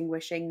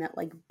distinguishing that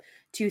like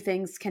two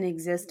things can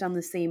exist on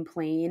the same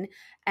plane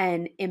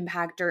and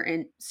impact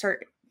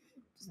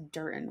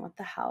certain, what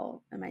the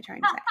hell am I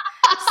trying to say?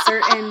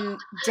 Certain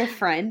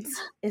different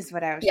is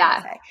what I was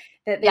trying to Yeah. say.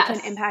 That they can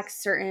Yes. impact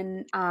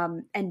certain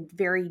and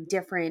very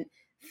different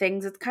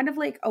things. It's kind of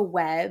like a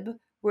web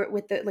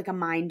with like a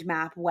mind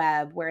map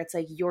web where it's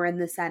like you're in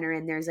the center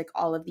and there's like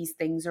all of these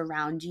things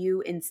around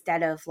you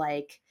instead of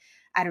like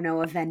I don't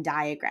know, a Venn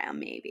diagram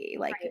maybe.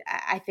 Like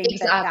Right. I think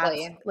that that's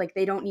Exactly. like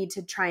they don't need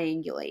to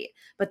triangulate,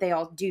 but they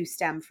all do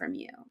stem from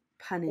you.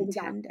 Pun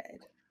Exactly.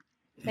 intended.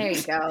 There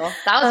you go.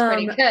 That was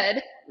pretty um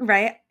good.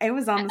 Right? It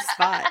was on the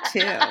spot too.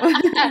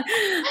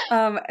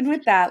 And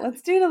with that,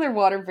 let's do another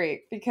water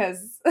break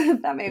because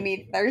that made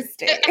me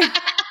thirsty.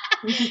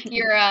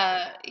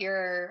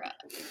 Your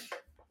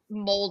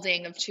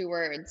molding of two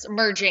words,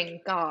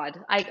 merging. God,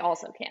 I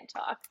also can't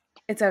talk.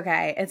 It's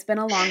okay. It's been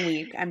a long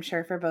week, I'm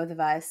sure, for both of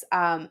us.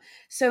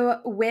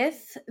 So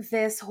with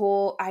this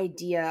whole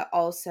idea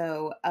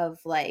also of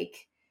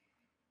like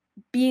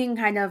being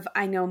kind of,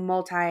 I know,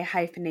 multi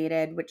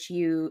hyphenated, which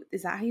you,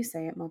 is that how you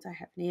say it? Multi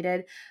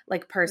hyphenated,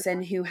 like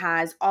person who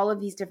has all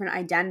of these different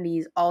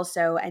identities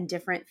also and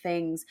different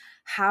things.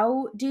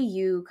 How do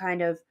you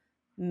kind of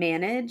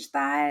manage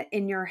that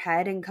in your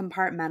head and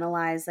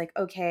compartmentalize, like,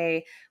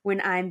 okay,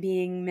 when I'm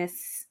being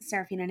Miss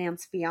Serafina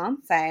Nance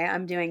fiance,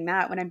 I'm doing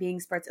that. When I'm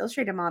being Sports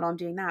Illustrated model, I'm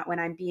doing that. When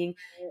I'm being,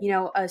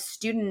 a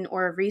student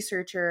or a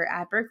researcher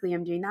at Berkeley,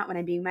 I'm doing that. When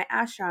I'm being my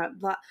astronaut,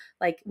 blah,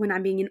 like when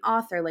I'm being an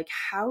author, like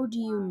how do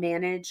you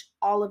manage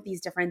all of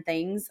these different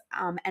things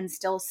and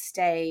still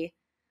stay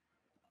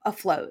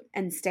afloat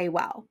and stay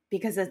well,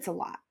 because it's a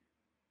lot.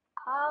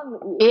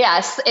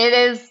 Yes, it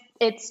is.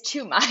 It's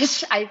too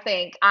much, I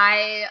think.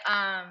 I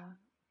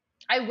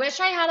wish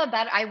I had a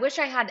better, I wish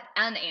I had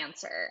an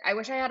answer. I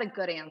wish I had a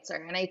good answer.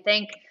 And I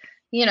think,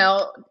 in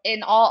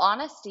all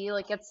honesty,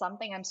 like it's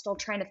something I'm still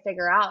trying to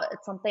figure out.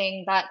 It's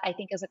something that I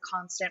think is a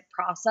constant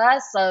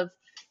process of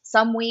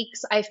some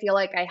weeks I feel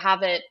like I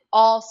have it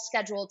all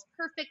scheduled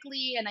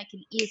perfectly and I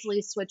can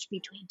easily switch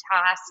between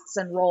tasks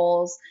and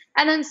roles.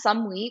 And then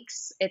some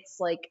weeks it's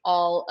like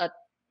all a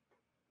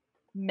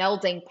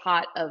melding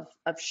pot of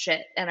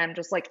shit and I'm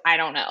just like, I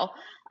don't know.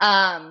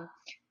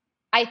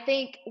 I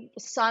think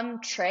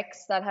some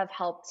tricks that have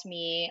helped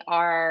me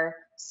are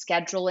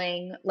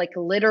scheduling, like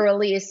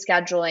literally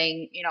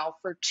scheduling,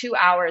 for 2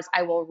 hours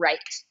I will write.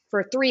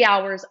 For 3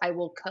 hours I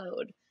will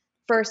code.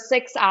 For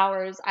 6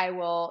 hours I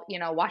will,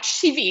 watch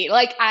TV.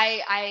 Like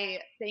I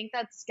think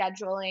that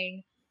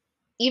scheduling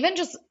even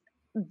just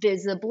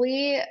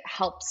visibly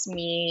helps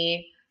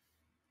me,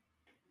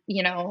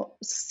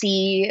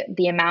 see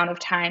the amount of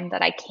time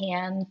that I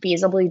can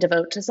feasibly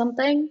devote to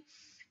something.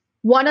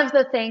 One of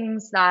the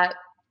things that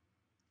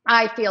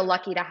I feel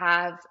lucky to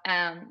have.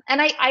 And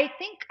I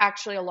think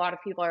actually a lot of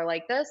people are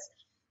like this.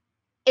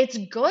 It's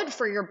good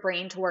for your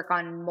brain to work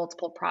on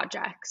multiple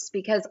projects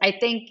because I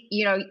think,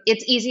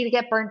 it's easy to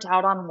get burnt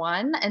out on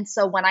one. And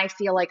so when I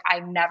feel like I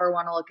never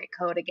want to look at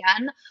code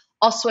again,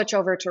 I'll switch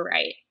over to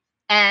write.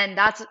 And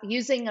that's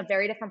using a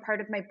very different part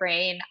of my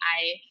brain.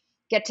 I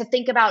get to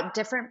think about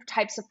different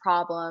types of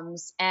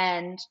problems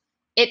and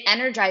it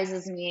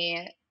energizes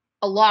me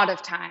a lot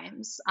of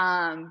times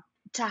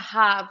to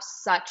have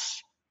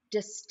such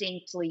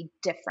distinctly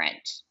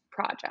different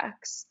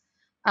projects.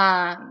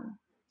 But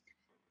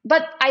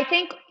I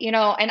think, and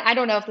I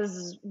don't know if this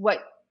is what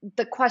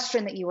the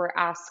question that you were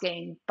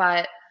asking,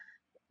 but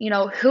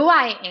who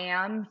I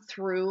am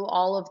through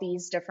all of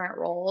these different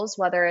roles,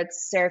 whether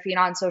it's Serafina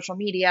on social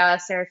media,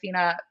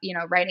 Serafina,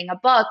 writing a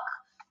book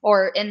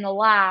or in the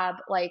lab,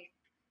 like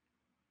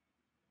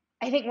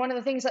I think one of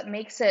the things that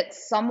makes it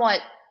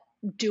somewhat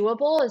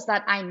doable is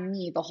that I'm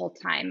me the whole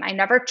time. I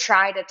never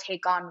try to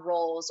take on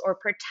roles or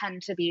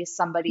pretend to be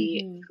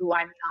somebody Mm-hmm. who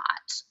I'm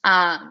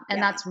not. And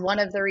Yeah. that's one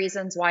of the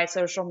reasons why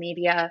social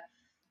media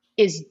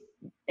is,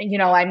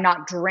 I'm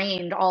not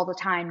drained all the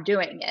time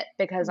doing it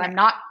because I'm Right.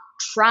 not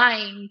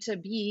trying to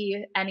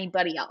be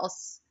anybody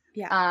else.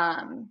 Yeah.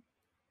 Um,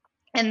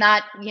 and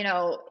that,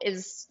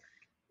 is,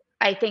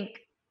 I think,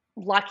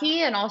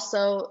 lucky, and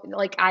also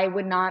like I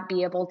would not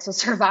be able to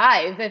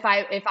survive if I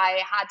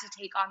had to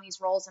take on these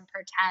roles and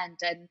pretend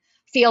and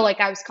feel like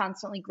I was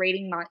constantly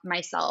grading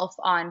myself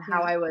on how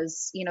Yeah. I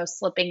was,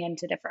 slipping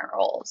into different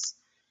roles.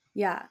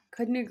 Yeah.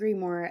 Couldn't agree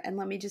more. And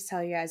let me just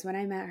tell you guys, when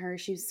I met her,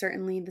 she was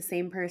certainly the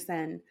same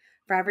person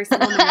for every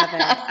single night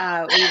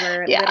of it. We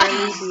were literally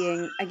Yeah.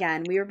 being,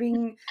 again, we were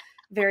being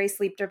very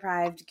sleep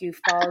deprived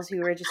goofballs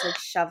who were just like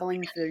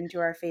shoveling food into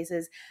our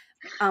faces.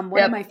 One of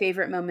Yep. my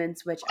favorite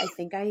moments, which I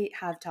think I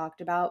have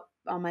talked about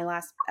on my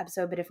last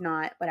episode, but if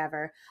not,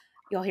 whatever,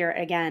 you'll hear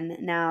it again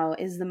now,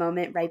 is the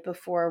moment right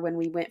before when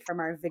we went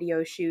from our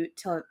video shoot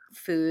to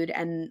food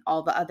and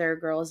all the other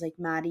girls like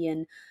Maddie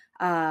and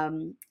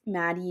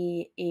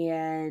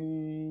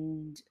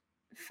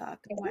fuck,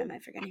 why am I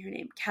forgetting her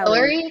name?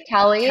 Kelly,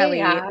 Kelly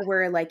yeah.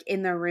 were like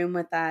in the room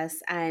with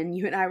us, and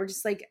you and I were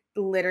just like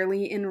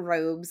literally in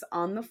robes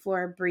on the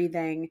floor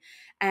breathing.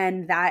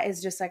 And that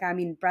is just like, I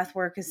mean, breath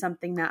work is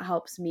something that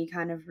helps me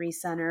kind of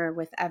recenter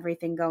with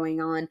everything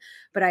going on.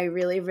 But I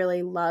really,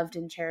 really loved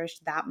and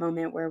cherished that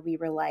moment where we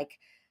were like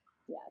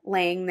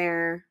laying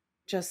there,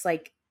 just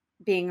like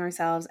being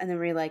ourselves. And then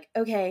we were like,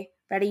 okay,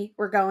 ready,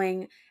 we're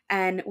going.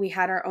 And we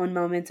had our own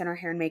moments in our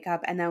hair and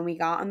makeup. And then we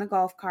got on the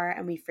golf cart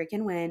and we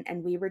freaking went.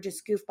 And we were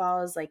just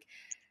goofballs, like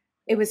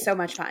it was so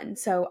much fun.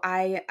 So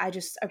I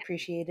just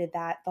appreciated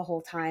that the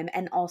whole time.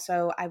 And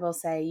also, I will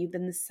say you've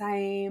been the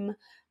same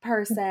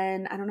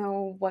person. I don't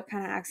know what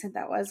kind of accent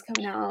that was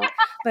coming out,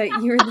 but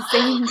you're the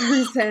same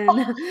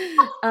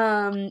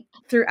person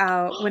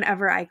throughout.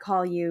 Whenever I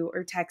call you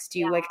or text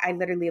you, like I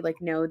literally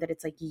like know that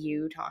it's like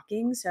you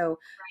talking. So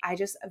I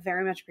just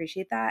very much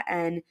appreciate that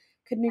and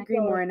couldn't I agree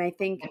feel more. And I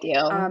think with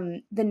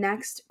you. the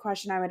next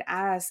question I would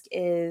ask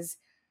is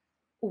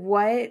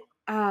what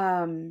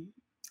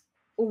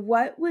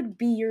what would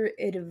be your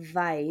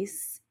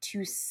advice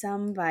to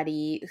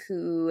somebody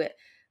who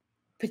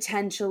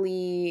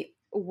potentially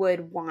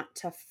would want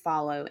to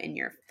follow in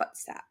your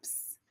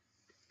footsteps?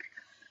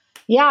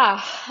 Yeah.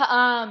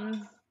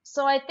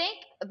 So I think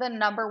the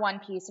number one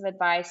piece of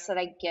advice that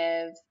I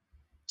give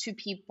to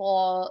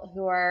people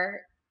who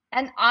are,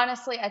 and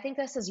honestly, I think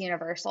this is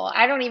universal.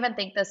 I don't even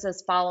think this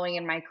is following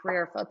in my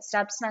career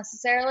footsteps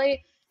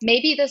necessarily.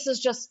 Maybe this is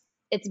just,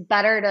 it's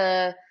better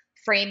to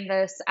frame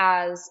this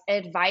as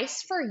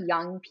advice for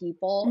young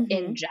people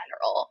in Mhm.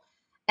 general.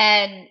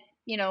 And,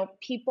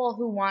 people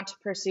who want to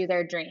pursue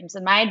their dreams.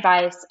 And my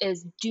advice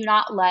is do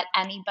not let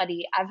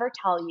anybody ever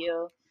tell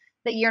you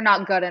that you're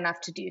not good enough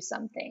to do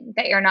something,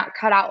 that you're not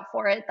cut out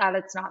for it, that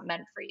it's not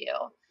meant for you.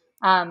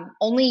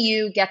 Only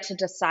you get to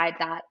decide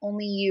that.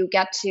 Only you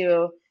get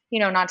to,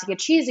 not to get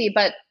cheesy,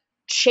 but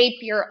shape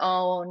your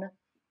own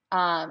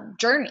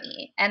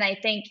journey. And I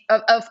think,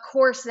 of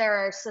course,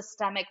 there are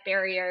systemic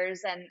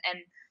barriers and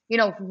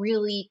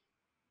really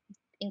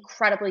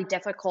incredibly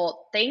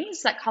difficult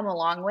things that come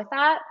along with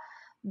that.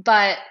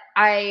 But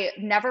I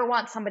never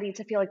want somebody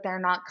to feel like they're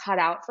not cut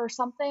out for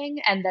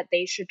something and that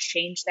they should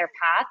change their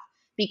path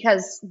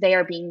because they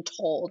are being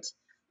told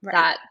Right.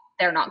 that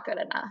they're not good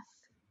enough.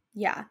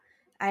 Yeah.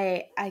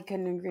 I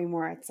couldn't agree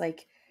more. It's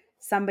like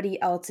somebody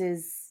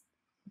else's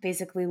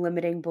basically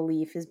limiting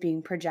belief is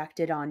being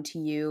projected onto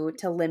you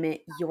to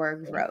limit your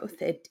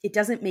growth. It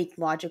doesn't make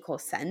logical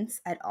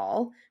sense at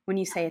all when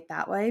you say it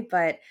that way,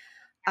 but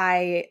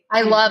I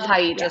I love how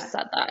you yeah, just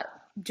said that.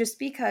 just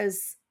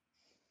because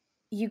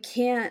you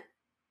can't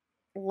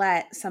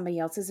let somebody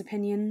else's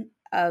opinion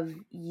of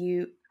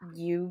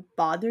you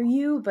bother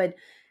you, but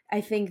I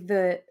think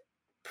the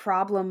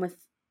problem with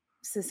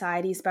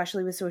society,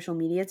 especially with social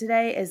media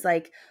today, is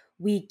like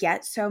we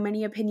get so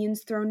many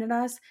opinions thrown at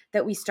us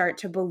that we start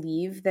to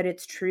believe that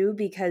it's true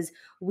because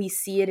we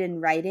see it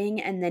in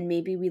writing and then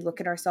maybe we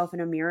look at ourselves in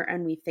a mirror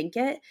and we think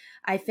it.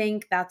 I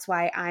think that's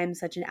why I'm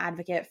such an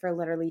advocate for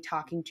literally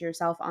talking to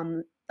yourself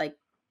on like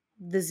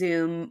the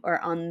Zoom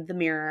or on the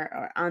mirror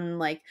or on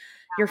like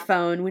your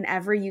phone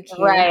whenever you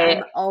can. Right.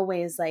 I'm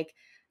always like,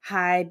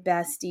 hi,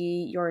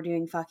 bestie, you're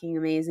doing fucking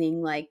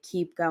amazing. Like,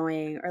 keep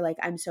going. Or like,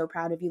 I'm so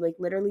proud of you. Like,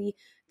 literally,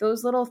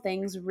 those little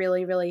things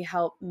really, really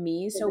help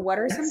me. So, what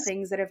are some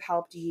things that have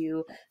helped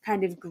you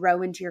kind of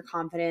grow into your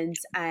confidence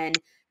and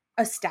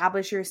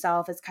establish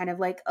yourself as kind of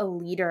like a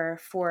leader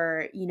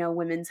for,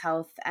 women's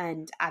health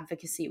and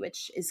advocacy,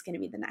 which is going to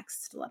be the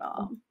next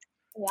little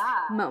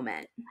Yeah.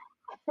 moment?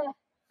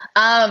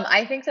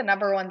 I think the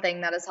number one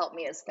thing that has helped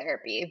me is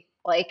therapy.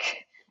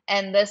 Like,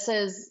 and this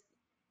is,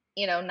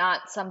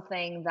 not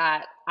something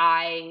that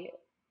uh,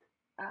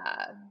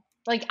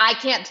 I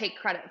can't take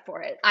credit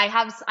for it.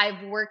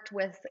 I've worked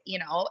with,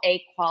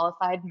 a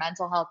qualified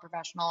mental health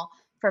professional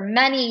for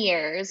many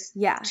years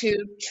Yeah. to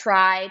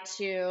try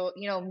to,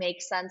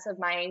 make sense of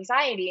my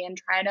anxiety and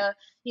try to,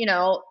 you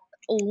know,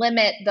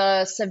 limit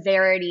the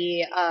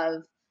severity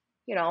of,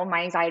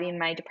 my anxiety and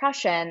my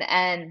depression.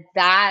 And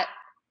that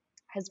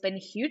has been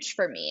huge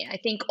for me. I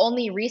think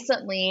only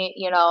recently,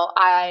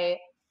 I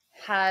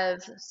have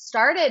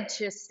started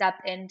to step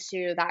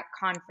into that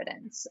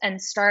confidence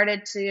and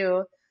started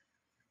to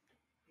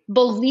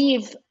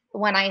believe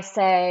when I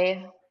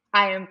say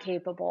I am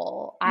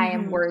capable, I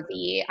am Mhm.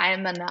 worthy, I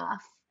am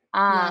enough.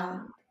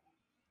 Yeah.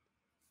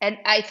 And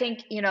I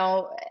think,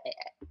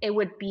 it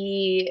would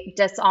be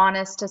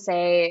dishonest to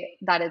say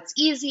that it's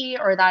easy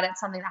or that it's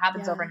something that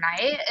happens Yeah.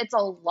 overnight. It's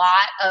a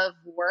lot of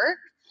work.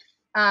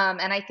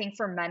 And I think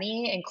for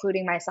many,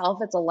 including myself,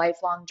 it's a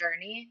lifelong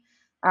journey.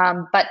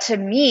 But to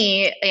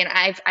me, and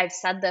I've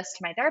said this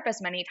to my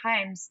therapist many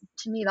times,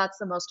 to me, that's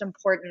the most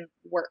important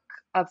work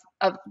of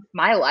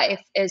my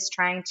life is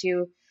trying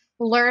to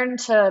learn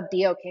to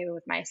be okay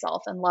with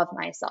myself and love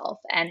myself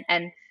and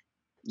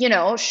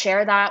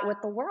share that with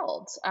the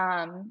world.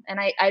 And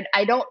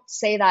I don't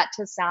say that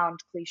to sound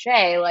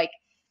cliche. Like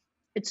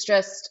it's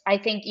just, I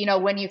think,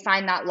 when you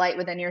find that light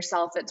within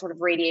yourself, it sort of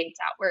radiates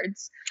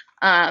outwards.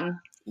 Um,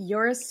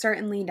 Yours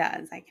certainly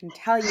does. I can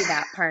tell you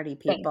that, party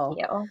Thank people.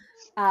 you.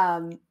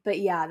 But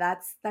yeah,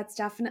 that's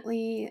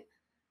definitely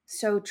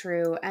So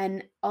true.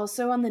 And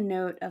also on the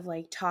note of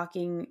like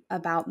talking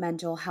about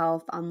mental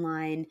health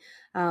online,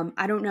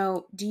 I don't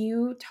know, do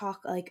you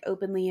talk like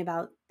openly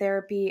about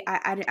therapy?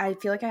 I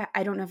feel like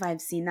I don't know if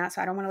I've seen that,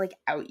 so I don't want to like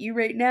out you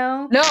right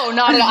now. No,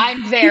 not at all.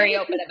 I'm very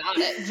open about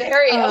it.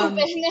 Very um,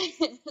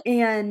 open.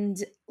 and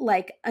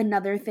like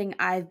another thing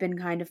I've been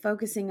kind of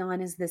focusing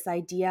on is this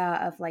idea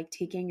of like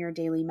taking your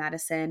daily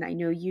medicine. I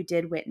know you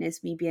did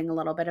witness me being a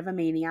little bit of a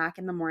maniac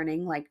in the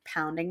morning, like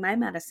pounding my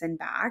medicine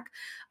back.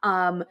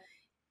 Um,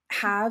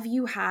 have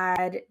you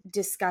had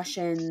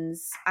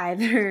discussions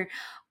either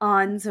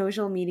on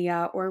social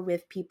media or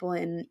with people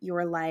in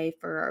your life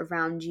or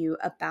around you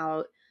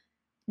about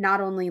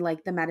not only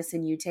like the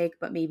medicine you take,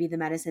 but maybe the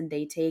medicine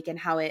they take and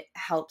how it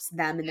helps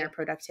them in their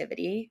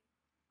productivity?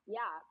 Yeah,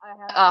 I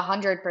have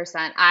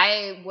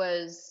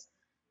 100%.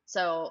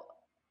 So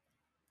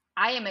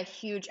I am a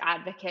huge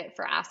advocate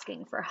for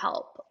asking for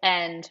help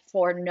and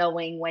for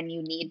knowing when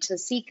you need to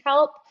seek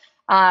help.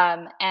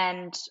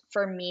 And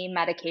for me,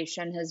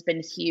 medication has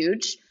been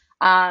huge.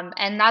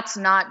 And that's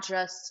not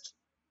just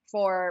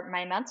for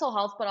my mental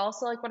health, but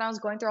also like when I was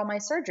going through all my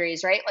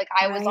surgeries, right? Like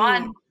I was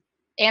Right. on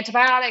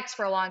antibiotics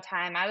for a long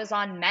time. I was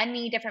on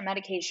many different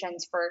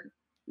medications for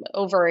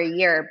over a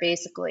year,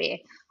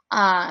 basically.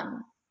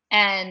 Um,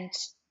 and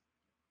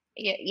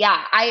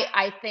yeah,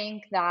 I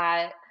think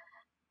that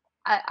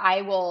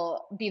I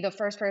will be the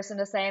first person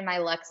to say my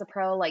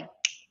Lexapro like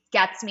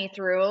gets me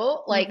through.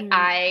 Like Mhm.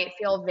 I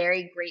feel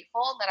very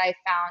grateful that I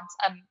found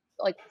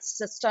a like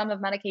system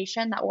of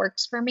medication that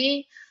works for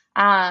me.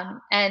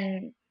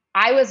 And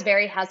I was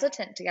very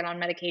hesitant to get on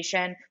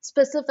medication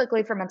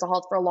specifically for mental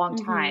health for a long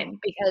Mhm. time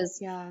because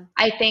Yeah.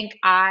 I think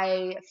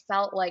I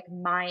felt like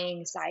my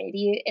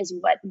anxiety is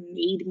what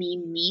made me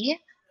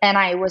me. And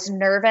I was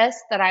nervous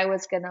that I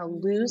was going to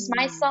lose Mm.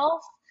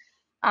 myself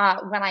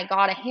when I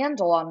got a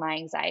handle on my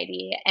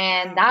anxiety.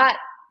 And Wow. that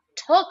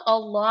took a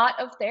lot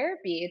of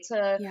therapy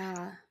to,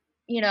 Yeah.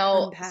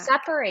 Unpack.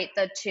 separate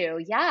the two.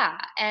 Yeah.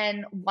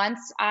 And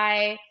once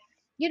I,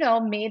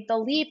 made the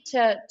leap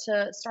to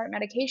start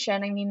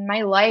medication, I mean,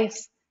 my life,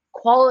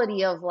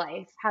 quality of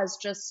life has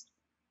just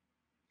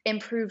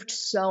improved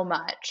so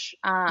much.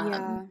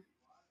 Yeah.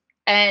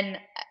 And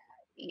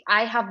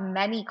I have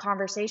many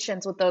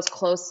conversations with those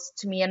close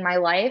to me in my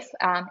life,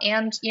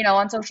 and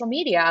on social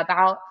media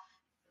about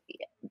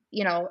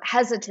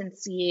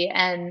hesitancy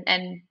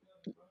and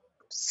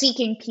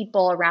seeking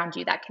people around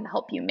you that can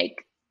help you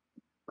make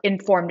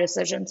informed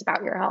decisions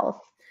about your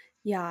health.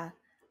 Yeah,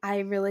 I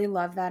really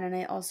love that. And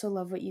I also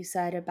love what you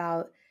said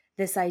about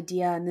this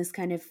idea and this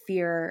kind of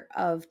fear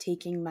of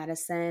taking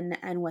medicine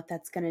and what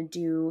that's going to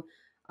do,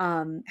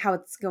 how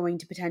it's going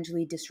to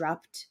potentially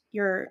disrupt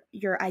your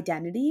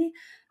identity.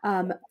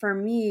 For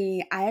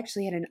me, I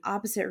actually had an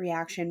opposite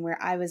reaction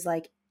where I was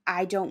like,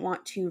 I don't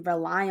want to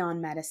rely on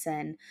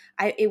medicine.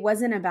 It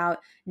wasn't about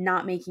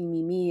not making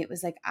me me. It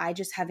was like I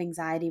just have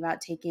anxiety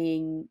about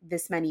taking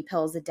this many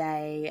pills a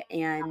day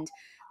and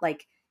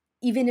like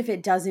even if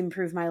it does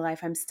improve my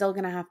life, I'm still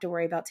going to have to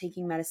worry about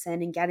taking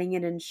medicine and getting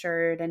it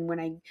insured. And when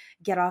I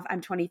get off,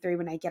 I'm 23,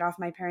 when I get off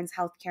my parents'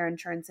 healthcare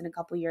insurance in a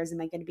couple years, am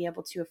I going to be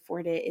able to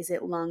afford it? Is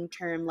it long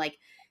term? Like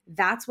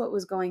that's what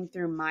was going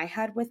through my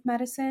head with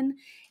medicine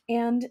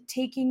and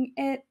taking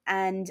it.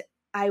 And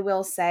I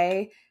will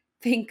say,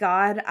 thank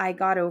God I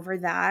got over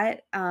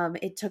that.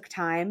 It took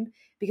time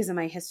because of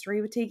my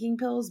history with taking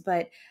pills,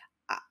 but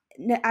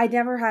I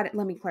never had,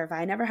 let me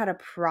clarify, I never had a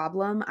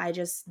problem. I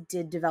just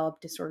did develop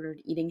disordered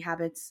eating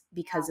habits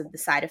because of the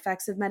side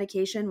effects of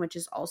medication, which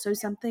is also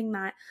something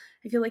that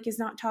I feel like is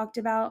not talked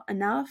about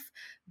enough.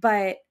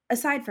 But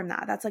aside from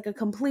that, that's like a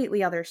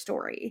completely other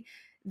story.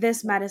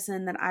 This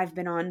medicine that I've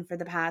been on for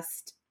the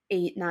past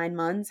 8, 9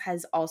 months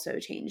has also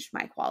changed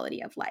my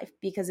quality of life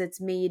because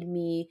it's made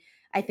me,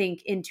 I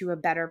think, into a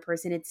better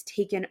person. It's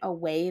taken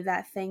away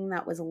that thing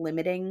that was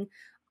limiting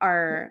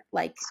our,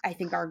 like, I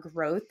think our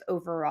growth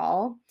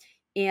overall.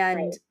 And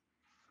Right.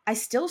 I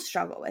still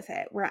struggle with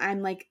it where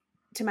I'm like,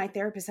 to my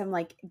therapist, I'm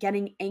like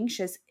getting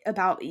anxious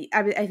about,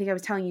 I think I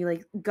was telling you,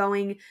 like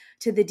going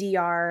to the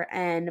DR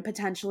and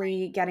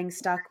potentially getting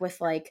stuck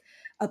with like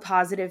a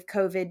positive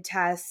COVID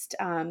test,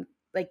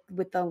 like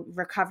with the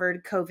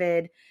recovered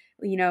COVID,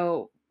 you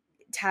know,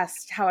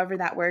 test, however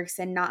that works,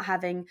 and not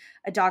having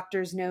a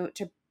doctor's note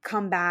to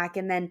come back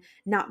and then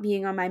not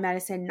being on my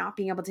medicine, not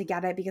being able to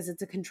get it because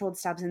it's a controlled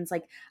substance.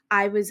 Like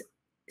I was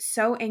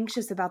so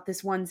anxious about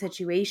this one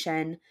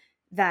situation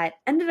that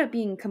ended up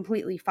being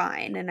completely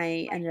fine. And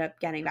I ended up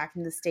getting back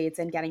in the States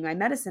and getting my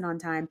medicine on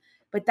time.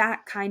 But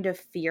that kind of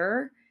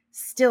fear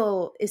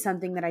still is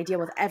something that I deal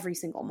with every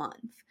single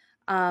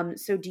month.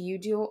 So do you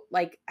do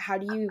like, how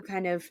do you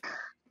kind of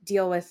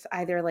deal with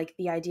either like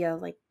the idea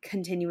of like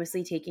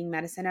continuously taking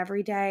medicine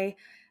every day,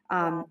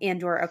 Yeah.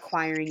 and or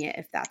acquiring it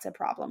if that's a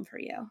problem for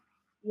you?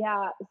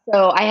 Yeah.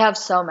 So I have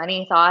so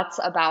many thoughts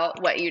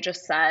about what you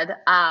just said.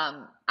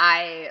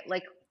 I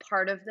like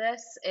part of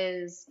this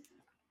is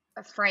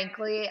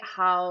frankly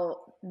how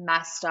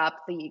messed up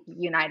the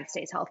United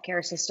States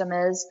healthcare system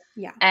is.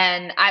 Yeah.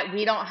 And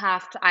we don't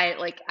have to,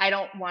 I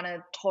don't want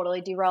to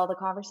totally derail the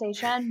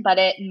conversation, but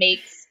it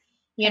makes,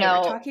 you Hey, we're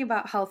know, talking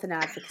about health and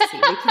advocacy.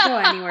 We could go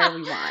anywhere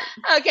we want.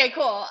 okay,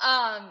 cool.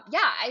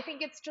 Yeah, I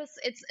think it's just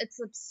it's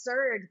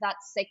absurd that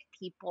sick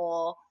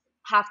people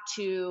have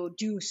to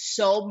do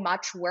so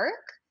much work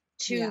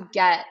Yeah. to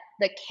get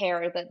the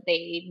care that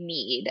they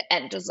need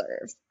and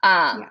deserve.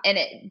 Yeah. And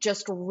it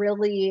just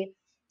really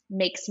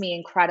makes me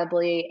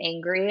incredibly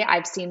angry.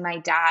 I've seen my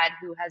dad,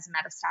 who has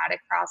metastatic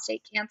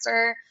prostate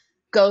cancer,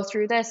 go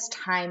through this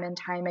time and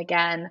time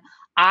again.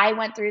 I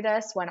went through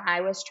this when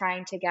I was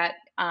trying to get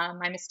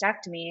my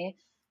mastectomy,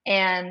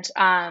 and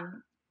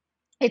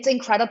it's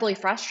incredibly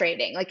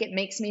frustrating. Like, it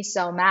makes me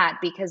so mad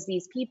because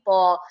these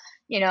people,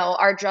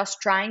 are just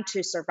trying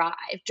to survive,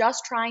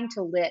 just trying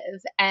to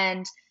live.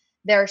 And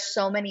there are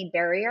so many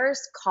barriers,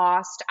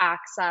 cost,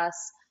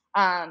 access,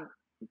 um,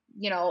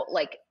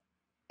 like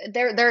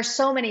there are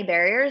so many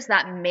barriers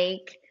that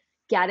make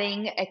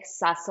getting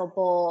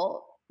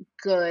accessible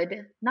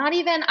good.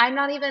 I'm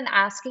not even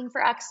asking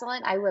for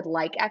excellent. I would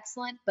like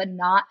excellent, but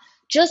not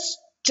just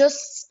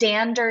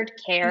standard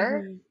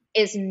care Hmm.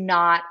 is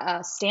not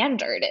a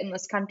standard in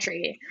this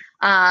country.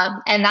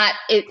 And that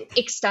it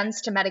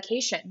extends to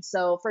medication.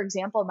 So, for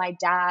example, my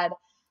dad,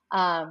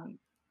 I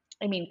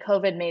mean,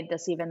 COVID made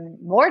this even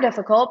more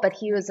difficult, but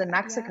he My was in God.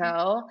 Yeah.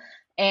 Mexico,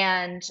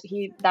 and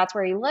that's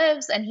where he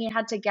lives, and he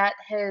had to get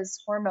his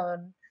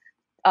hormone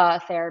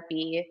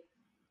therapy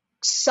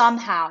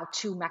somehow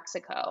to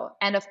Mexico.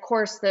 And of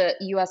course, the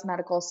US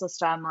medical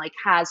system like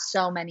has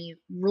so many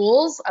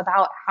rules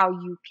about how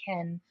you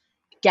can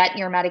get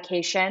your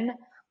medication,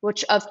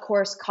 which of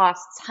course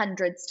costs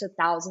hundreds to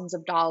thousands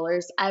of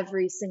dollars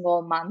every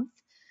single month.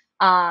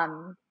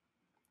 Um,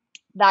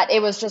 that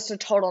it was just a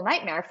total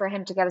nightmare for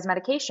him to get his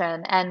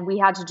medication. And we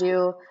had to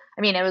do,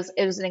 I mean, it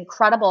was an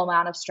incredible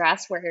amount of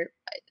stress where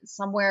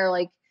somewhere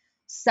like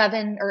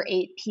 7 or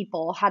 8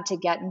 people had to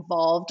get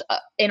involved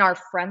in our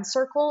friend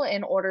circle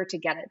in order to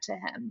get it to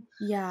him.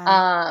 Yeah.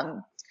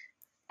 Um,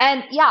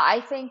 and yeah, I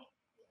think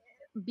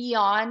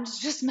beyond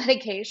just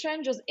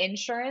medication, just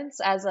insurance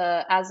as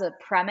a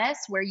premise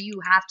where you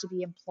have to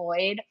be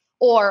employed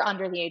or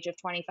under the age of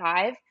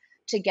 25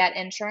 to get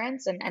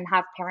insurance and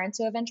have parents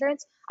who have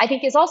insurance, I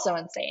think is also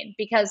insane.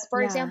 Because, for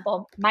Yeah.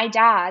 example, my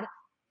dad,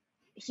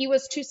 he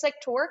was too sick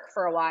to work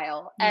for a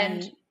while,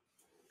 and Right.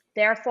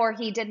 therefore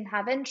he didn't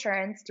have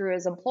insurance through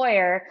his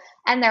employer,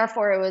 and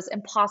therefore it was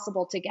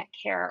impossible to get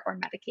care or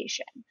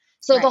medication.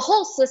 So the Right.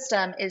 whole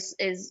system is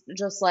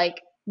just like,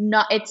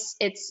 not,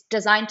 it's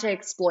designed to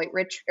exploit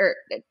rich, or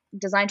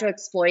designed to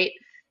exploit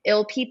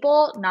ill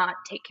people, not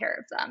take care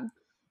of them.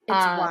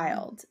 It's um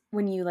wild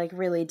when you like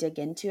really dig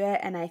into it.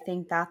 And I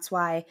think that's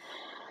why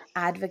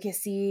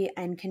advocacy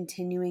and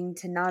continuing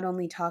to not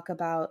only talk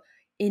about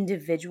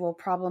individual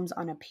problems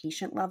on a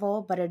patient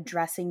level, but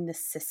addressing the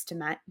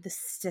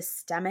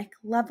systemic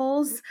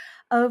levels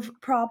of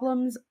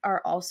problems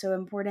are also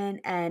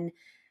important. And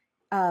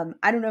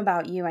I don't know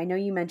about you. I know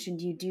you mentioned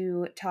you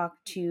do talk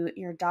to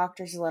your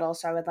doctors a little,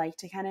 so I would like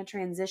to kind of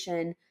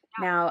transition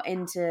now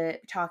into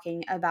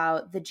talking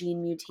about the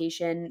gene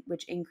mutation,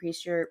 which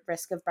increased your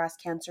risk of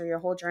breast cancer, your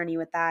whole journey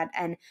with that,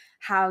 and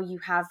how you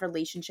have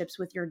relationships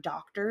with your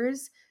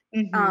doctors,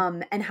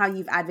 hmm and how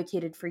you've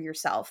advocated for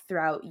yourself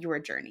throughout your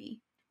journey.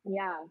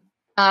 yeah.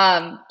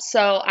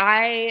 So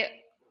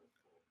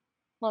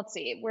let's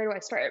see, where do I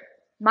start?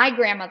 My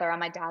grandmother on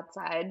my dad's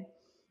side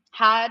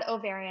had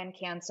ovarian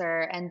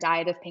cancer and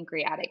died of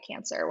pancreatic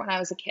cancer when I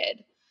was a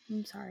kid.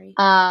 I'm sorry.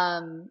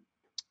 Um,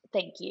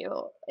 Thank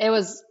you. It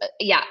was,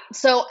 yeah.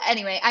 So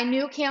anyway, I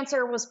knew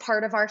cancer was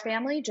part of our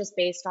family just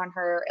based on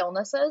her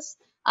illnesses,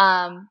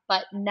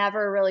 but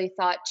never really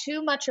thought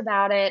too much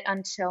about it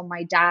until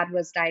my dad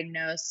was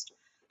diagnosed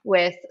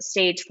with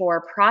stage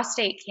 4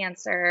 prostate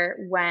cancer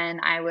when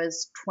I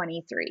was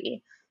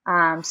 23.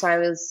 So I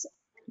was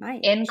My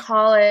in age.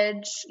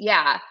 college.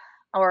 Yeah.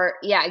 Or,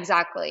 yeah,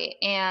 exactly.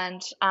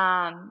 And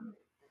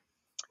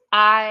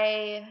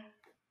I,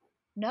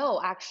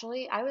 no,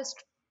 actually, I was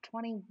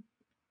 20,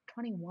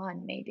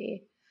 21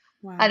 maybe.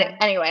 Wow.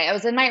 Anyway, I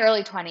was in my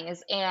early 20s,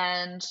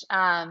 and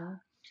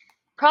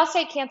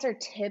prostate cancer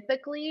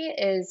typically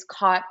is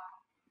caught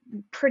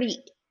pretty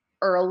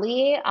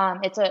early.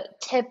 It's a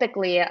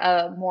typically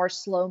a more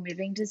slow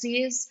moving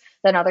disease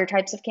than other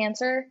types of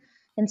cancer.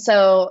 And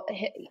so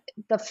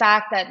the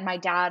fact that my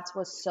dad's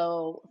was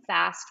so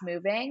fast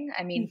moving,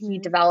 I mean, he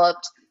Hmm.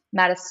 developed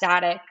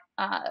metastatic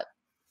uh,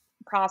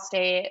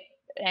 prostate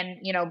and,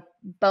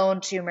 bone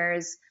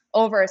tumors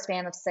over a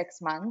span of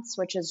 6 months,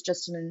 which is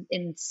just an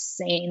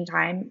insane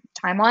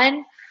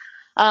timeline.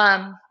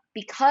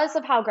 Because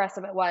of how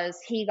aggressive it was,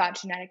 he got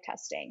genetic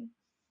testing.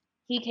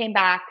 He came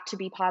back to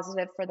be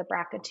positive for the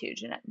BRCA2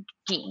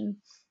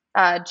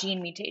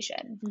 gene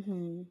mutation.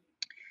 Hmm.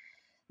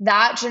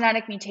 That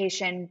genetic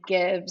mutation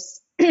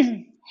gives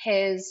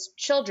his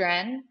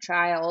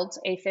child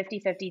a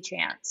 50-50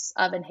 chance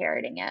of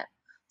inheriting it.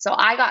 So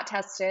I got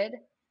tested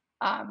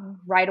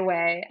right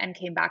away and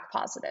came back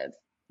positive.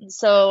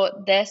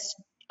 So this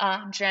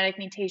genetic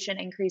mutation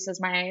increases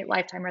my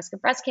lifetime risk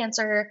of breast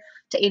cancer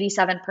to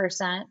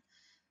 87%.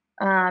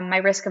 My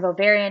risk of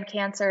ovarian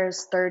cancer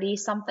is 30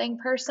 something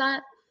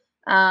percent.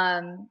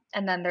 And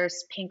then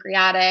there's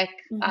pancreatic,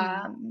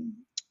 Mm-hmm.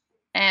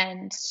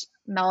 and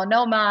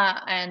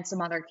melanoma and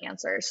some other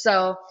cancers.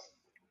 So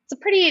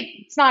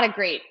it's not a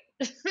great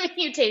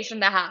mutation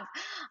to have.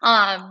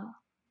 Um,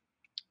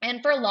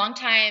 and for a long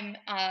time,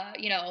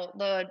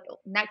 the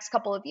next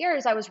couple of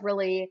years, I was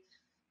really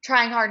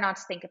trying hard not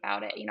to think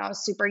about it. I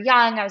was super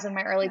young. I was in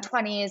my early Yeah.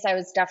 20s. I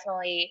was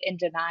definitely in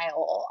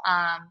denial.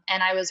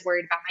 And I was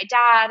worried about my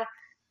dad.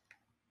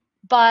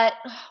 But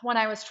when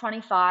I was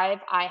 25,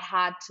 I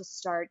had to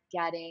start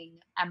getting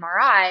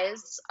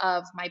MRIs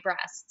of my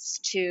breasts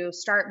to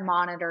start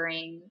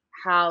monitoring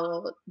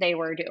how they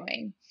were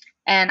doing.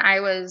 And I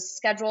was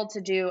scheduled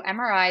to do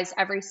MRIs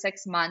every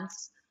 6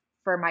 months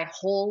for my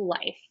whole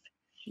life.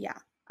 Yeah.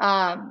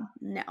 Um,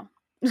 No.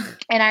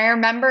 and I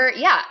remember,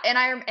 yeah,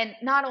 and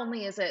not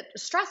only is it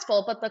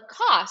stressful, but the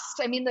cost,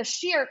 I mean, the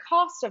sheer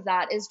cost of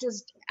that is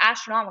just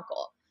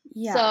astronomical.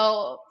 Yeah.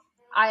 So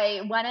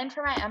I went in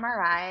for my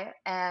MRI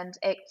and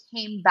it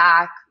came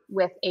back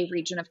with a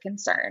region of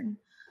concern.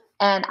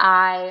 And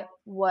I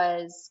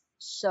was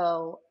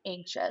so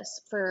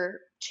anxious for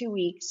 2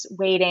 weeks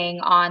waiting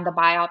on the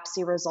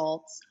biopsy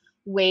results,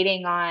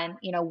 waiting on,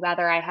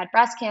 whether I had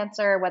breast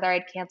cancer, whether I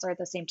had cancer at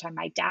the same time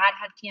my dad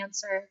had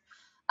cancer.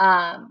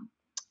 Um,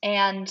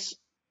 and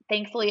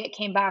thankfully, it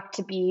came back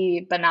to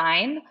be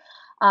benign.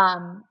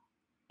 Um,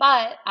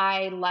 but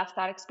I left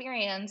that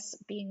experience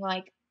being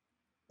like,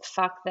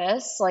 fuck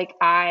this. Like,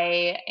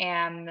 I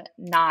am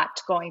not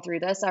going through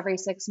this every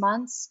 6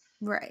 months.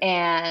 Right.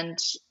 And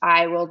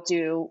I will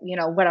do,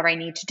 whatever I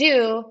need to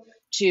do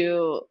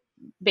to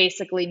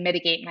basically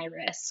mitigate my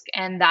risk.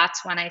 And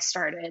that's when I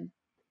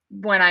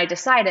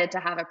decided to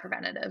have a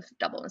preventative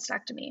double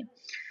mastectomy.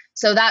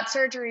 So that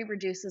surgery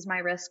reduces my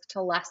risk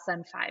to less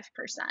than 5%.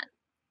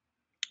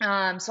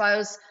 So I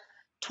was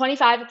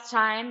 25 at the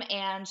time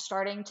and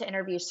starting to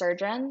interview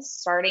surgeons,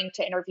 starting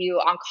to interview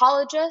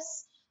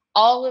oncologists.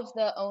 All of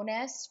the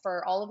onus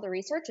for all of the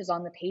research is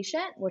on the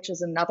patient, which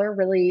is another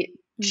really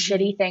Mm-hmm.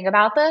 shitty thing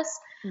about this.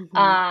 Mm-hmm.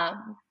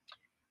 Um,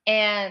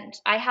 and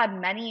I had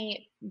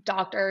many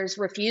doctors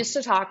refuse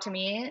to talk to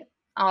me,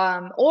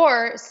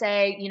 or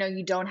say,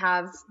 you don't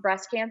have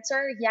breast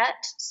cancer yet,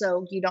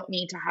 so you don't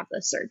need to have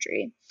this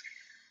surgery.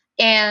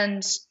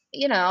 And,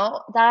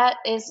 that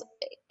is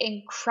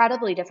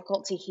incredibly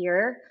difficult to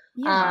hear.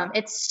 Yeah.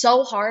 It's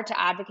so hard to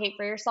advocate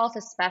for yourself,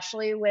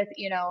 especially with,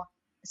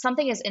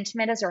 something as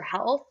intimate as your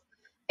health.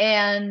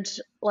 And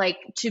like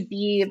to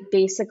be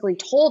basically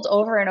told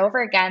over and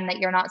over again that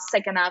you're not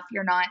sick enough,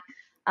 you're not,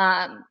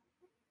 um,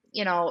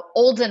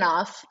 old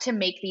enough to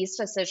make these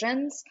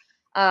decisions,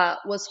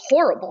 was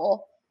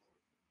horrible.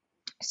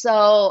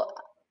 So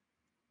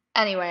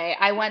anyway,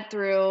 I went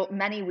through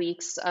many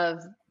weeks of,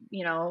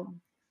 you know,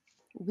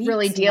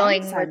 really Weeks, months,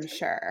 dealing with, I'm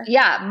sure.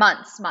 yeah,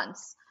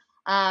 months,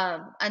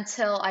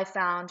 until I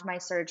found my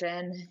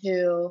surgeon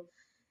who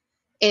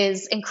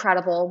is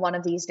incredible. One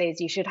of these days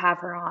you should have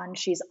her on.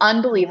 She's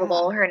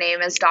unbelievable. Yeah. Her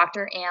name is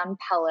Dr. Ann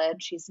Pellid.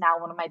 She's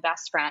now one of my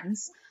best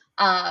friends.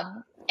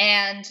 And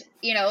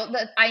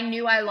that I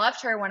knew I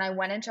loved her when I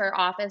went into her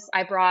office.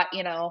 I brought,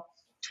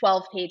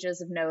 12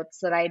 pages of notes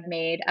that I'd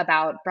made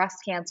about breast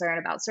cancer and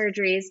about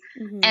surgeries.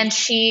 Mm-hmm. And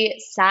she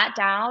sat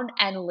down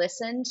and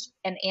listened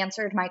and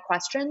answered my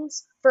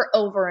questions for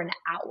over an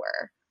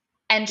hour.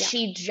 And Yeah.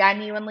 she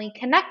genuinely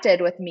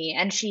connected with me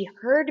and she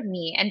heard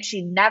me and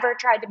she never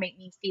tried to make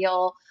me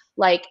feel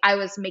like I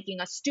was making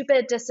a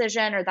stupid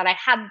decision or that I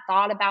hadn't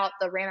thought about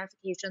the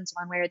ramifications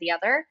one way or the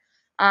other.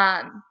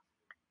 Um,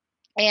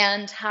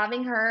 and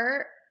having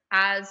her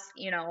as,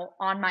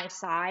 on my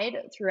side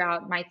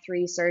throughout my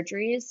 3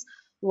 surgeries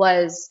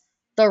was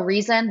the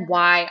reason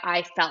why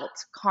I felt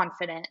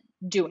confident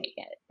doing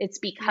it. It's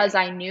because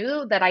Right. I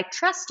knew that I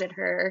trusted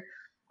her.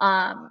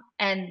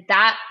 And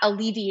that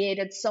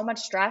alleviated so much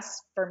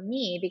stress for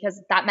me because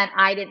that meant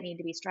I didn't need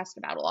to be stressed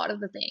about a lot of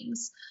the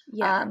things,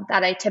 Yeah.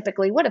 that I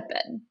typically would have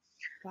been.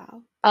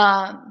 Wow.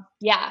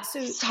 Yeah. So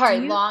do Sorry,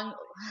 you long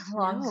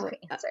no,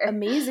 answer.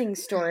 amazing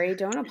story.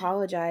 Don't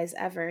apologize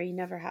ever. You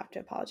never have to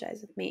apologize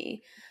with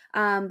me.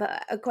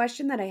 But a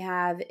question that I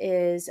have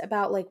is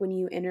about like when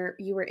you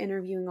were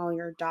interviewing all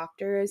your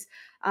doctors,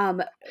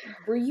 um,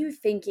 were you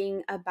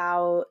thinking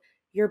about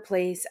your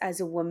place as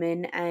a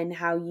woman and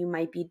how you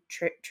might be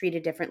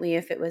treated differently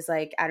if it was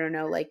like, I don't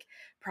know, like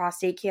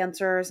prostate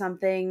cancer or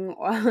something,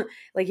 or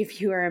like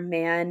if you were a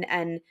man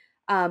and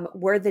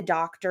were the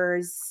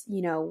doctors,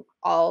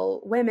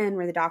 all women?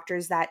 Were the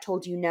doctors that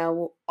told you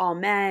no, all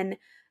men?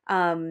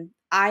 I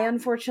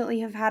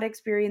unfortunately have had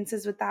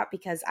experiences with that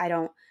because I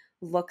don't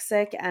look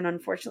sick. And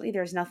unfortunately,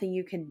 there's nothing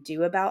you can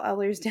do about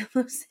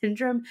Ehlers-Danlos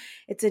syndrome.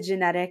 It's a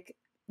genetic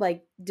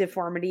like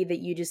deformity that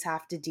you just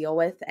have to deal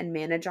with and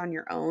manage on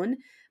your own.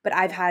 But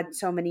I've had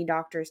so many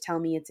doctors tell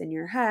me it's in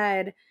your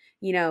head,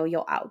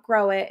 you'll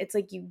outgrow it. It's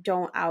like you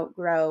don't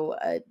outgrow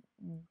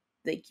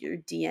like your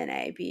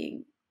DNA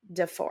being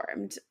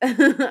deformed.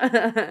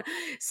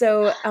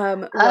 So,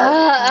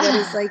 what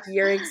is Uh, like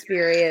your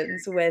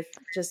experience with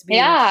just being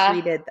yeah,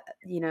 treated,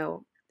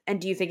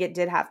 and do you think it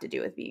did have to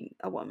do with being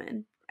a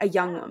woman, a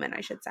young woman,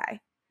 I should say?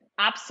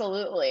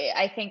 absolutely.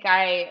 I think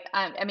I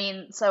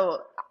mean,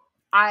 so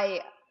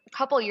I a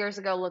couple years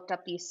ago looked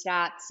up these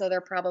stats, so they're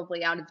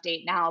probably out of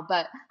date now,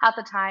 but at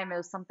the time it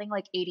was something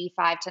like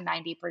 85 to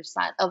 90%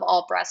 of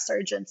all breast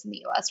surgeons in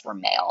the US were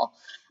male.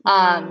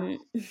 Um, Mm,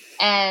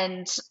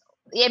 and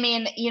I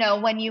mean,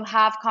 when you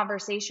have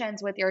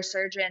conversations with your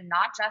surgeon,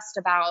 not just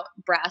about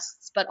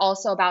breasts, but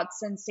also about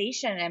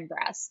sensation in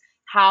breasts,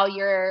 how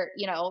you're,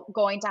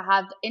 going to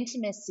have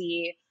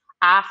intimacy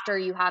after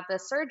you have the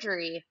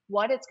surgery,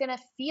 what it's going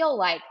to feel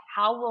like,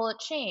 how will it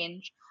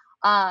change?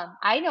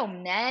 I know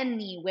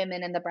many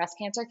women in the breast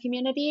cancer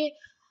community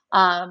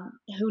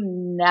who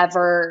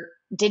never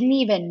didn't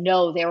even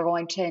know they were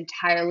going to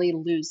entirely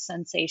lose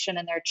sensation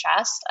in their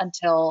chest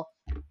until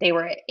they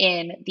were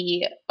in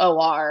the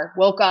OR,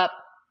 woke up,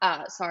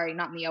 sorry,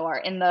 not in the OR,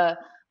 in the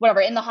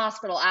whatever, in the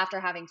hospital after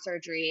having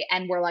surgery,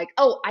 and were like,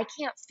 oh, I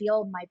can't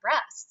feel my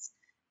breasts.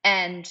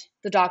 And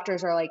the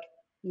doctors are like,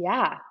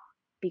 yeah,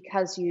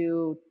 because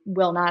you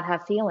will not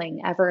have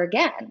feeling ever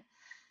again.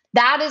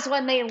 That is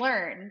when they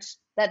learned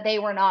that they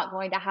were not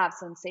going to have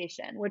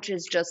sensation, which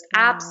is just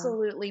wow.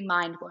 absolutely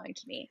mind blowing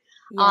to me.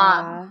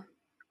 Um, Yeah.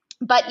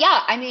 but yeah,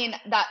 I mean,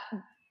 that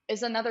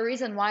is another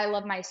reason why I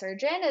love my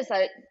surgeon is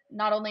that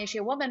not only is she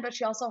a woman, but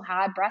she also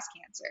had breast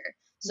cancer.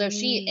 So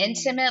she Mm,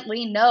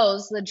 intimately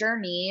knows the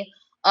journey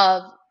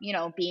of,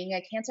 being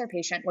a cancer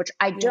patient, which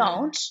I yeah.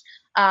 don't.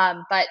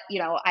 But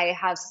I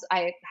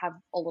have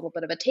a little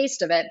bit of a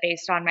taste of it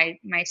based on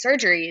my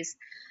surgeries.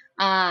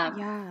 Um,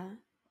 Yeah.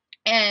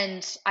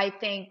 and I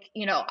think,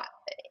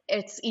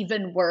 it's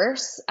even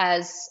worse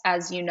as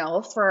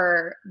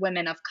for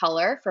women of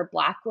color, for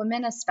black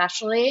women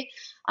especially.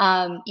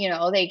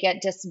 They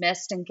get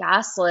dismissed and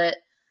gaslit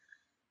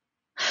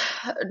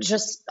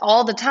just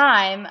all the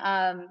time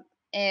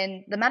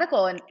in the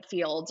medical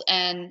field,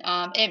 and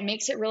it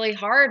makes it really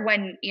hard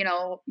when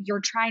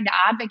you're trying to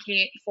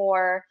advocate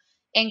for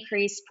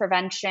increased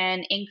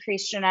prevention,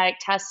 increased genetic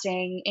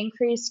testing,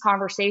 increased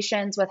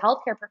conversations with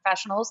healthcare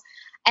professionals,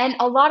 and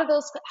a lot of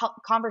those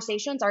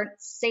conversations aren't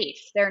safe.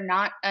 They're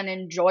not an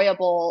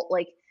enjoyable,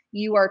 like,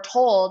 you are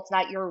told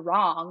that you're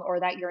wrong or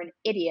that you're an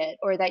idiot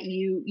or that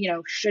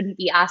shouldn't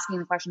be asking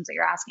the questions that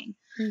you're asking.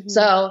 Hmm.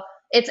 So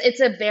it's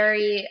a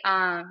very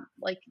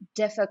like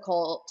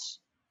difficult,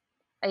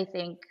 I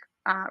think,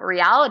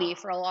 reality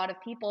for a lot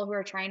of people who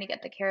are trying to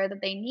get the care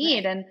that they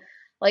need. Right. And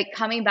like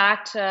coming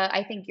back to,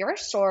 I think, your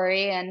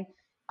story and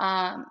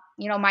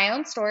my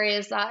own story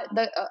is that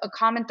a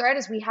common thread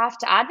is we have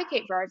to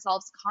advocate for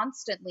ourselves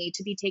constantly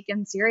to be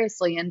taken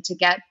seriously and to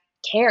get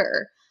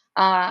care.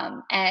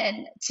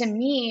 And to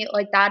me,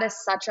 like, that is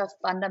such a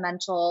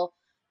fundamental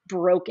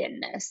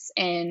brokenness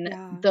in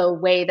Yeah. the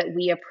way that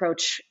we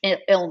approach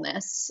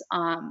illness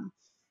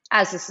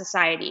as a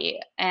society.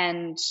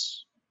 And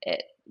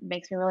it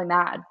makes me really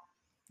mad.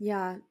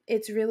 Yeah.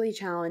 It's really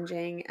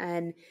challenging.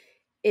 And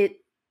it,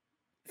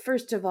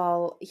 first of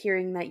all,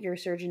 hearing that your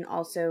surgeon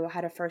also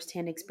had a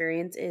firsthand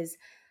experience is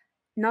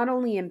not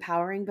only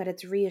empowering, but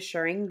it's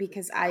reassuring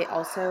because I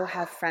also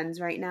have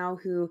friends right now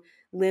who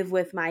live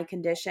with my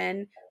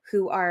condition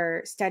who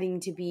are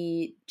studying to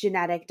be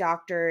genetic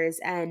doctors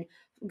and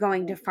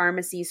going to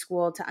pharmacy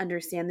school to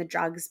understand the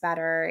drugs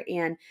better.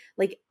 And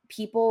like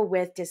people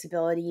with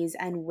disabilities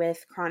and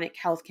with chronic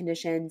health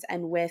conditions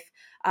and with,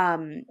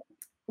 um,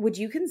 would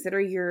you consider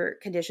your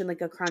condition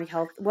like a chronic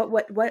health?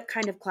 What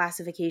kind of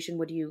classification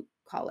would you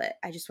call it?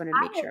 I just want to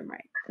make I sure I'm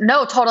right.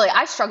 No, totally.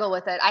 I struggle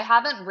with it. I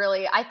haven't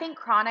really. I think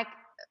chronic.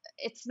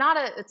 It's not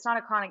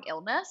a chronic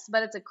illness,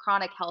 but it's a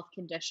chronic health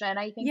condition,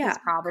 I think, is Yeah,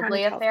 probably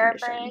chronic a health fair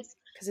condition phrase.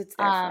 because it's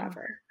there Um,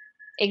 forever.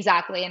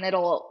 exactly, and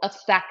it'll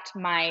affect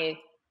my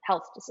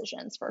health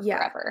decisions for Yeah.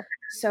 forever.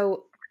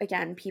 So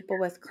again, people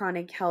with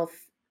chronic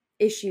health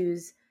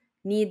issues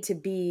need to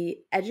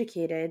be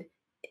educated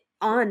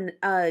on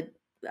a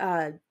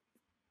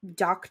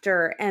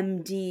doctor,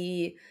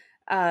 MD,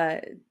 uh,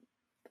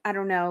 I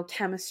don't know,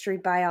 chemistry,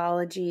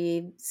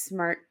 biology,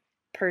 smart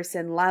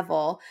person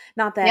level.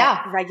 Not that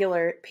Yeah,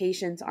 regular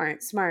patients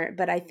aren't smart,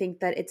 but I think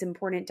that it's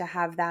important to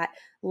have that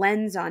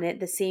lens on it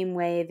the same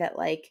way that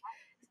like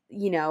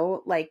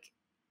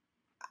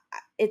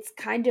it's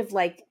kind of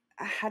like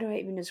how do I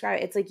even describe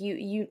it? It's like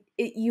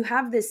you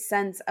have this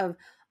sense of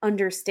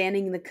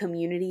understanding the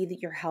community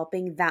that you're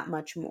helping that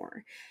much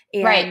more.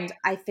 right. And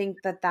I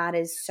think that that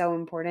is so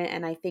important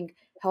and I think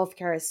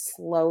healthcare is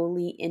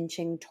slowly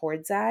inching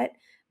towards that,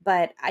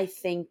 but I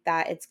think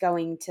that it's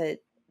going to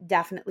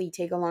definitely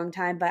take a long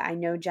time, but I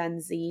know Gen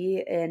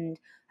Z and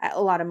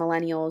a lot of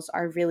millennials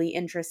are really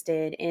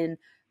interested in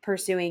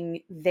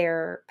pursuing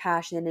their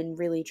passion and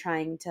really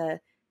trying to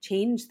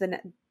change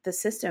the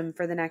system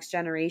for the next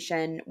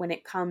generation when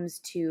it comes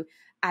to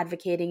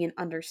advocating and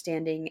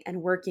understanding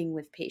and working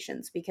with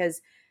patients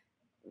because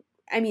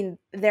I mean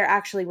they're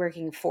actually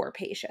working for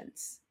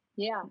patients.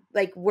 Yeah,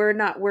 Like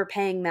we're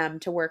paying them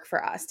to work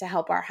for us to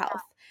help our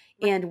health,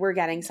 and we're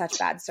getting such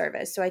bad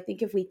service. So I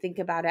think if we think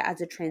about it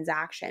as a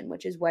transaction,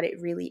 which is what it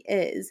really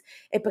is,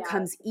 it Yeah.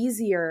 becomes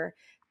easier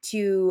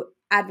to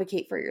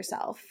advocate for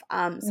yourself.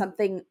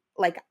 Something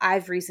like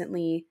I've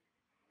recently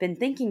been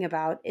thinking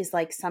about is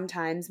like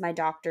sometimes my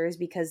doctors,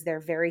 because they're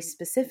very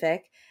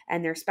specific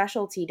and they're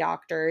specialty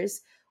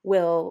doctors,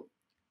 will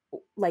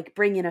like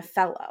bring in a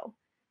fellow.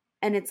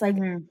 And it's like,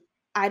 Mm-hmm.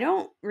 I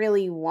don't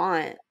really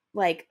want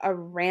like a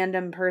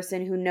random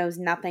person who knows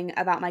nothing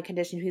about my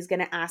condition who's going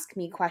to ask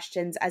me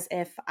questions as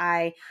if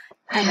I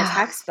am a Yeah.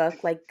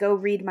 textbook. Like, go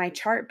read my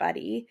chart,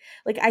 buddy.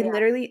 Like, I Yeah.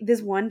 literally,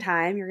 this one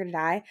time, you're going to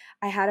die,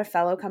 I had a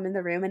fellow come in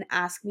the room and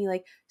ask me,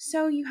 like,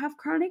 so you have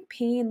chronic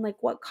pain.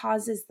 Like, what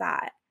causes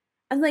that?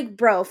 I'm like,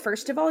 bro,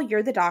 first of all,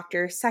 you're the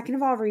doctor. Second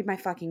of all, read my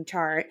fucking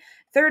chart.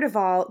 Third of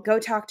all, go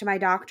talk to my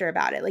doctor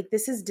about it. Like,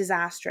 this is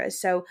disastrous.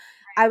 So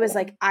I was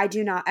like, I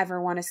do not ever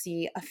want to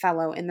see a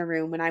fellow in the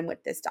room when I'm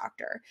with this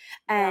doctor.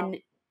 Yeah. And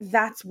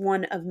that's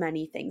one of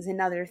many things.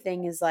 Another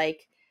thing is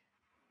like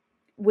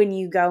when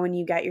you go and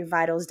you get your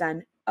vitals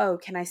done, oh,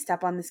 can I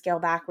step on the scale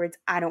backwards?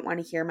 I don't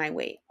want to hear my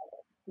weight.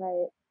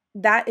 Right.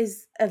 That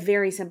is a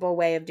very simple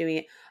way of doing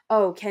it.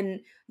 Oh, can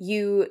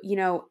you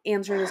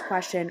answer this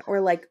question? Or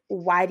like,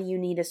 why do you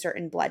need a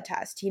certain blood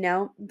test?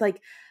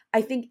 Like,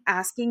 I think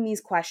asking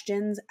these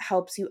questions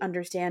helps you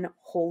understand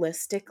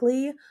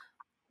holistically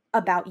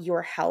about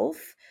your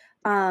health.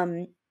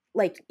 Um,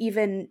 like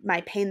even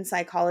my pain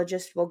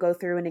psychologist will go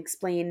through and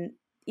explain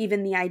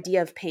even the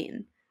idea of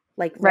pain.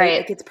 Like, right? Right.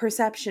 Like it's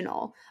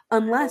perceptional.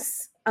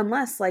 Unless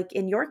like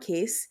in your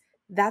case,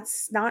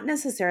 that's not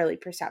necessarily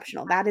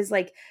perceptional. That is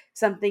like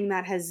something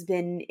that has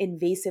been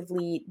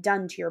invasively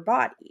done to your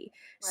body.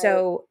 Right.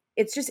 So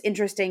it's just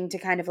interesting to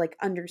kind of like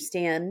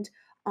understand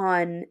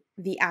on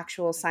the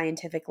actual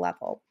scientific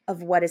level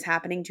of what is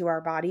happening to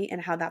our body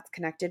and how that's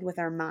connected with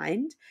our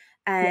mind.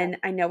 Yeah. And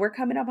I know we're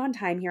coming up on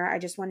time here. I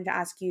just wanted to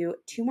ask you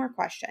two more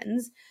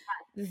questions.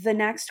 The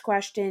next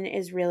question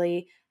is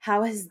really,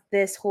 how has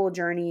this whole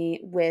journey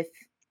with,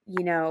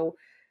 you know,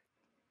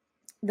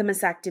 the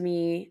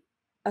mastectomy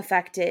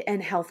affected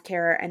and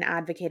healthcare and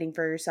advocating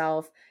for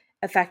yourself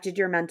affected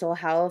your mental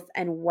health?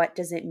 And what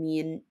does it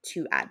mean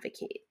to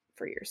advocate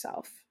for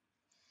yourself?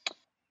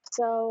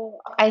 So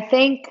I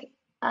think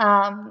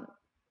um,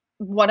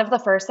 one of the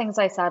first things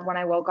I said when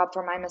I woke up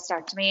from my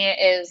mastectomy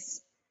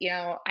is,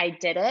 I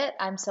did it.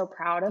 I'm so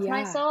proud of Yeah,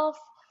 myself.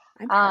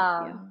 I'm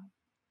proud of you.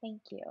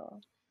 Thank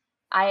you.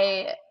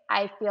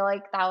 I feel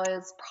like that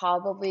was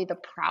probably the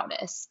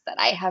proudest that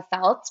I have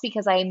felt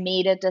because I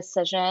made a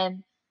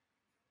decision,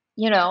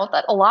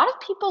 that a lot of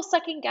people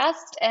second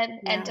guessed and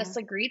Yeah.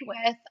 disagreed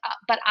with,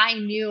 but I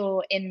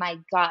knew in my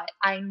gut,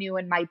 I knew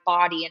in my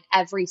body and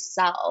every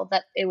cell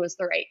that it was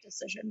the right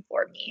decision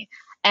for me.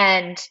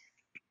 And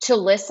to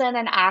listen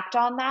and act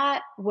on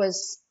that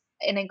was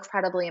an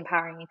incredibly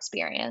empowering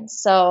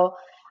experience. So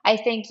I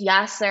think,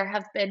 yes, there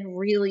have been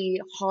really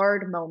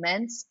hard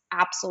moments,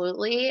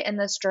 absolutely, in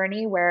this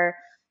journey where,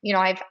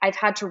 I've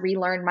had to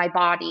relearn my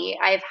body.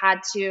 I've had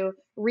to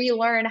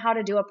relearn how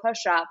to do a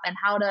push up and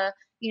how to,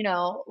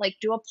 like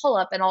do a pull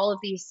up and all of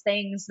these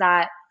things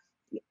that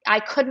I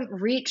couldn't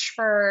reach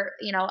for,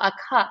 a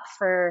cup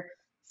for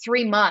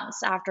 3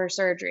 months after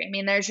surgery. I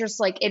mean, there's just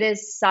like, it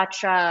is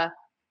such a,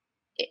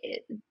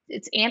 it,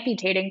 it's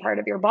amputating part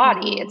of your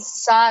body. Mm-hmm.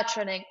 It's such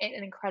an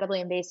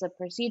incredibly invasive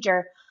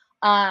procedure.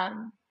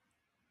 Um,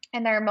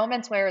 and there are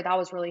moments where that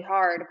was really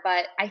hard,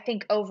 but I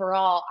think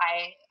overall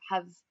I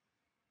have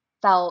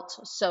felt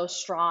so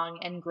strong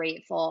and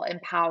grateful,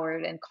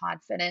 empowered and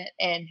confident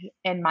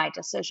in my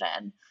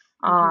decision.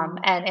 Mm-hmm.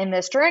 And in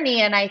this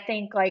journey. And I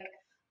think like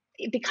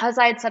because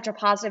I had such a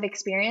positive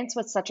experience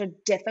with such a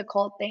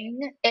difficult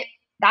thing, it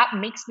that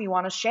makes me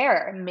want to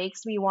share. It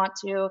makes me want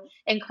to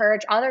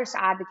encourage others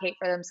to advocate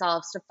for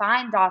themselves, to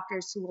find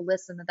doctors who will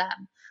listen to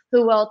them,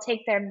 who will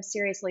take them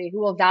seriously, who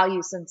will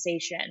value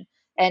sensation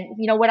and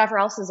whatever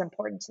else is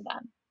important to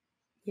them.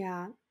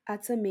 Yeah,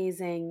 that's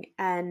amazing.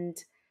 And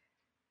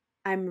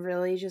I'm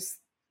really just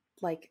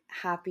like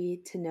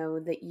happy to know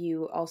that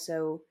you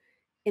also,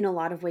 in a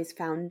lot of ways,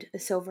 found a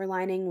silver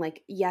lining.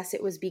 Like, yes,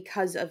 it was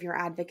because of your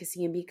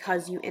advocacy and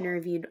because you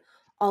interviewed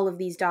all of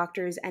these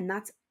doctors. And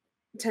that's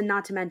to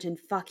not to mention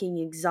fucking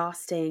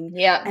exhausting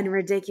Yeah. and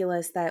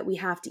ridiculous that we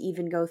have to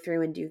even go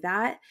through and do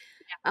that.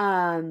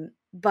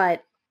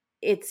 But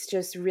it's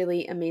just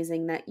really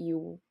amazing that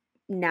you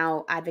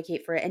now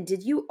advocate for it. And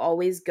did you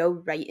always go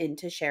right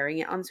into sharing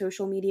it on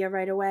social media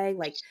right away?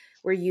 Like,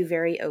 were you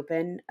very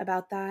open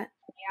about that?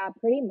 Yeah,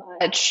 pretty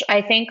much.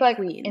 I think like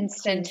Queen shit. We love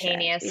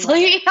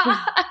instantaneously. it.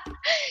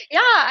 Yeah,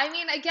 I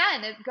mean,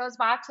 again, it goes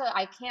back to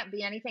I can't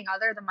be anything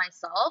other than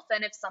myself.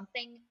 And if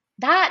something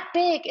that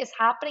big is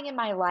happening in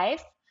my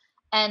life,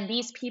 and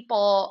these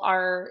people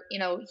are,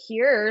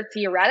 here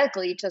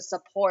theoretically to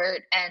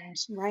support and,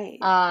 Right.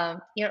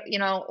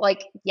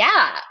 like,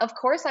 yeah, of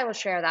course I will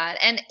share that.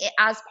 And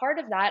as part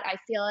of that, I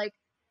feel like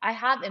I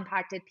have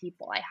impacted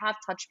people, I have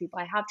touched people,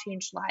 I have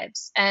changed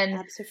lives, and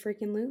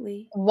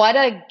Absolutely. what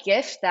a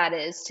gift that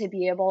is to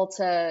be able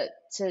to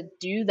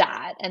do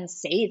that and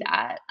say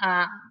that.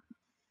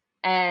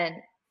 And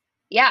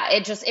yeah,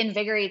 it just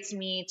invigorates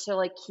me to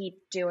like keep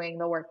doing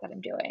the work that I'm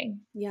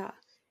doing. Yeah.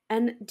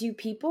 And do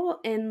people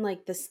in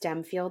like the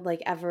STEM field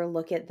like ever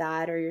look at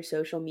that or your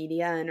social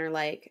media and are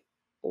like,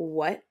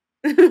 what?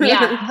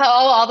 Yeah. Oh,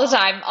 all the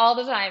time, all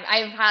the time.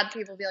 I've had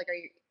people be like, "Are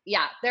you?"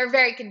 Yeah, they're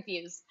very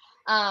confused.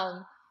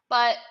 Um,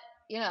 but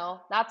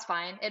that's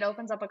fine. It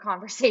opens up a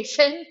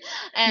conversation,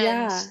 and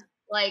Yeah.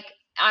 like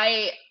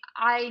I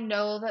I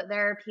know that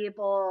there are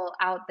people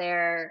out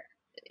there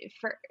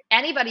for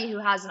anybody who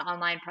has an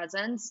online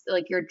presence,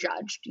 like you're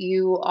judged.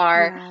 You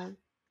are Yeah.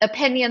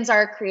 opinions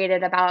are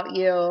created about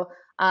you,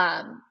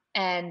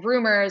 and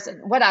rumors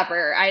and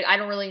whatever. I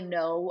don't really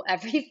know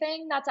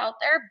everything that's out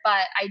there,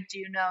 but I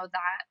do know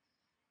that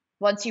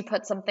once you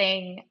put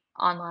something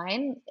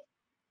online,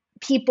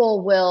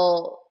 people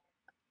will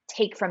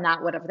take from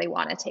that whatever they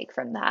want to take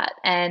from that.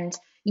 And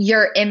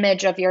your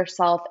image of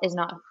yourself is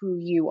not who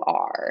you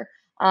are.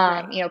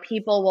 Right.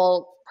 People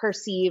will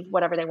perceive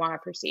whatever they want to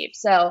perceive.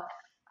 So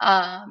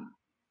um,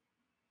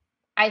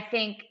 I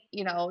think,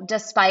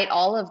 despite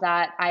all of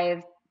that,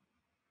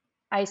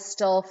 I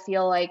still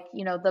feel like,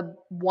 the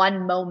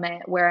one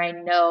moment where I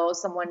know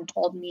someone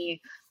told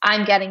me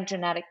I'm getting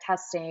genetic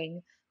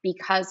testing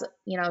because,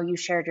 you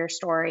shared your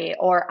story,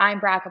 or I'm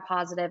BRCA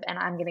positive and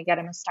I'm going to get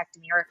a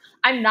mastectomy, or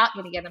I'm not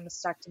going to get a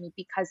mastectomy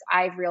because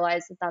I've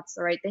realized that that's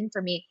the right thing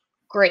for me.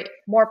 Great.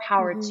 More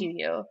power to Mhm.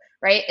 you,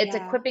 right? It's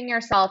Yeah. equipping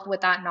yourself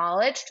with that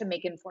knowledge to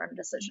make informed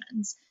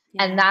decisions.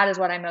 And Yeah. that is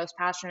what I'm most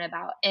passionate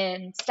about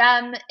in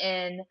STEM,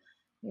 in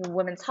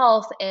women's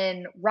health,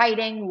 in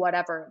writing,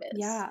 whatever it is.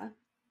 Yeah.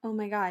 Oh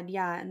my God.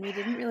 Yeah. And we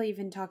didn't really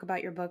even talk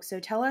about your book.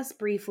 So tell us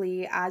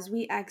briefly as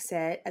we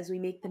exit, as we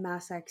make the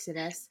mass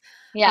exodus,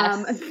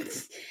 um,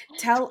 Yes.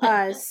 tell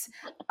us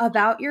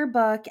about your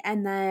book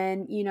and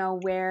then,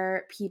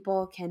 where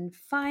people can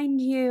find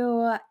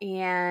you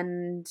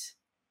and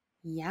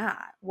yeah,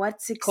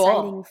 what's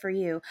exciting Cool. for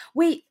you.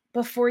 Wait,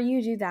 before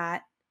you do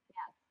that,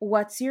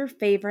 what's your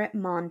favorite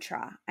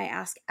mantra? I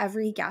ask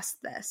every guest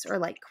this or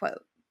like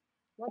quote.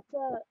 What's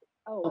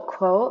a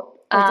quote?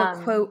 Like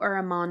a quote or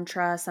a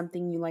mantra,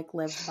 something you like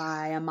live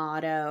by, a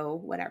motto,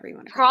 whatever you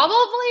want to call it.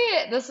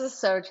 Probably this is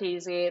so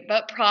cheesy,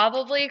 but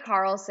probably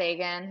Carl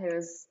Sagan,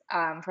 who's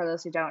for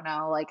those who don't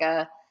know, like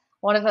a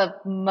one of the I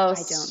don't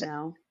most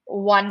know.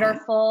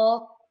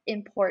 wonderful,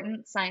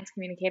 important science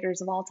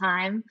communicators of all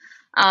time.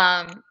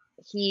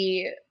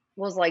 He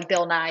was like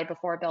Bill Nye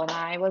before Bill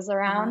Nye was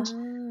around.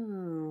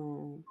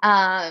 Oh.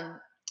 Um,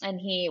 and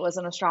he was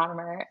an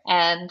astronomer,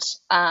 and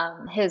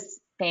his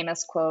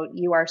famous quote,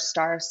 "You are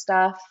star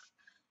stuff.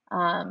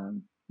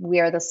 We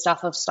are the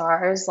stuff of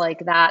stars."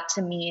 Like that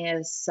to me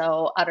is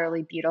so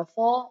utterly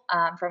beautiful,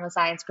 from a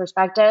science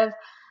perspective,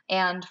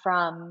 and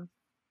from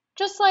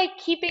just like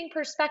keeping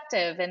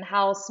perspective in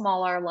how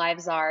small our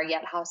lives are,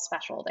 yet how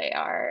special they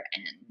are.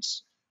 And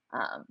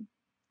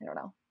I don't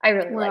know. I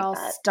really We're like all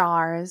that.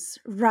 stars,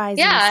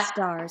 rising Yeah,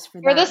 stars for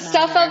we're the that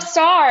stuff of matter.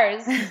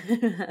 stars.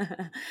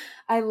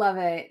 I love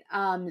it.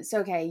 So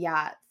okay,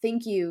 yeah.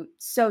 Thank you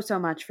so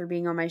much for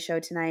being on my show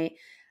tonight.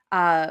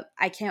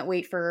 I can't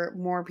wait for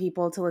more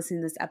people to listen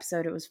to this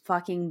episode. It was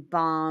fucking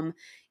bomb.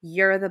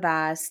 You're the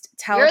best.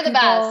 Tell You're the people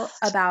best.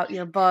 about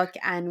your book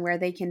and where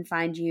they can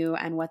find you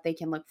and what they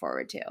can look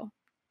forward to.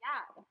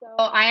 Yeah. So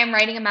I am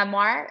writing a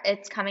memoir.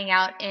 It's coming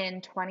out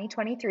in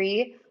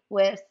 2023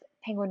 with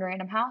Penguin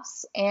Random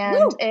House. And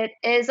Woo! it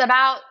is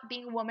about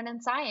being a woman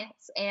in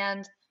science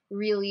and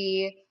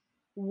really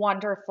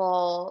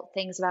wonderful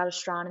things about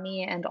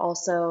astronomy, and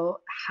also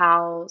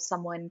how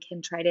someone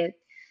can try to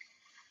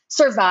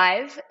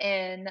survive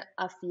in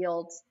a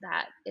field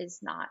that is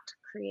not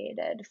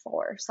created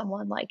for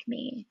someone like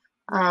me.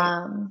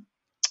 Right. Um,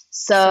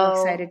 So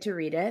so excited to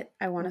read it.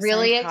 I want a signed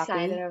really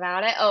excited copy.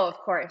 about it. Oh, of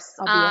course.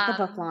 I'll be at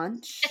the book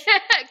launch.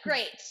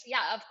 Great.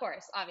 Yeah, of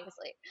course,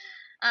 obviously.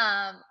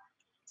 Um,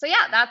 so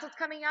yeah, that's what's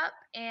coming up.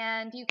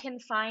 And you can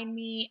find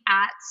me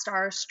at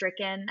Star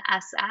Stricken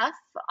SF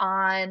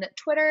on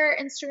Twitter,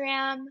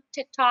 Instagram,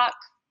 TikTok,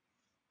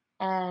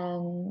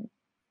 and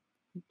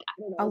I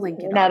don't I'll know, the link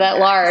it all, internet you at guys.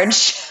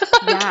 large.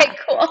 Yeah. Okay,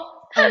 cool.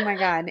 Oh my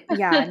God.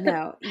 Yeah,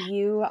 no,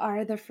 you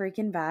are the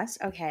freaking best.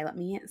 Okay, let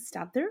me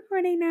stop the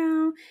recording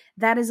now.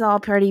 That is all,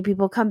 party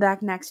people. Come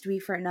back next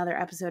week for another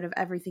episode of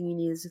Everything You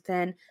Need Is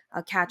Within.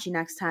 I'll catch you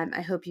next time.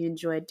 I hope you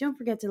enjoyed. Don't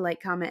forget to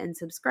like, comment, and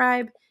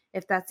subscribe.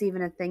 If that's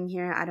even a thing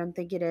here, I don't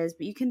think it is,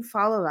 but you can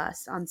follow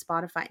us on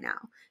Spotify now.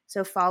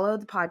 So follow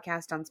the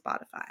podcast on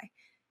Spotify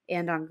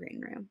and on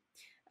Green Room.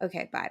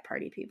 Okay, bye,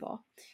 party people.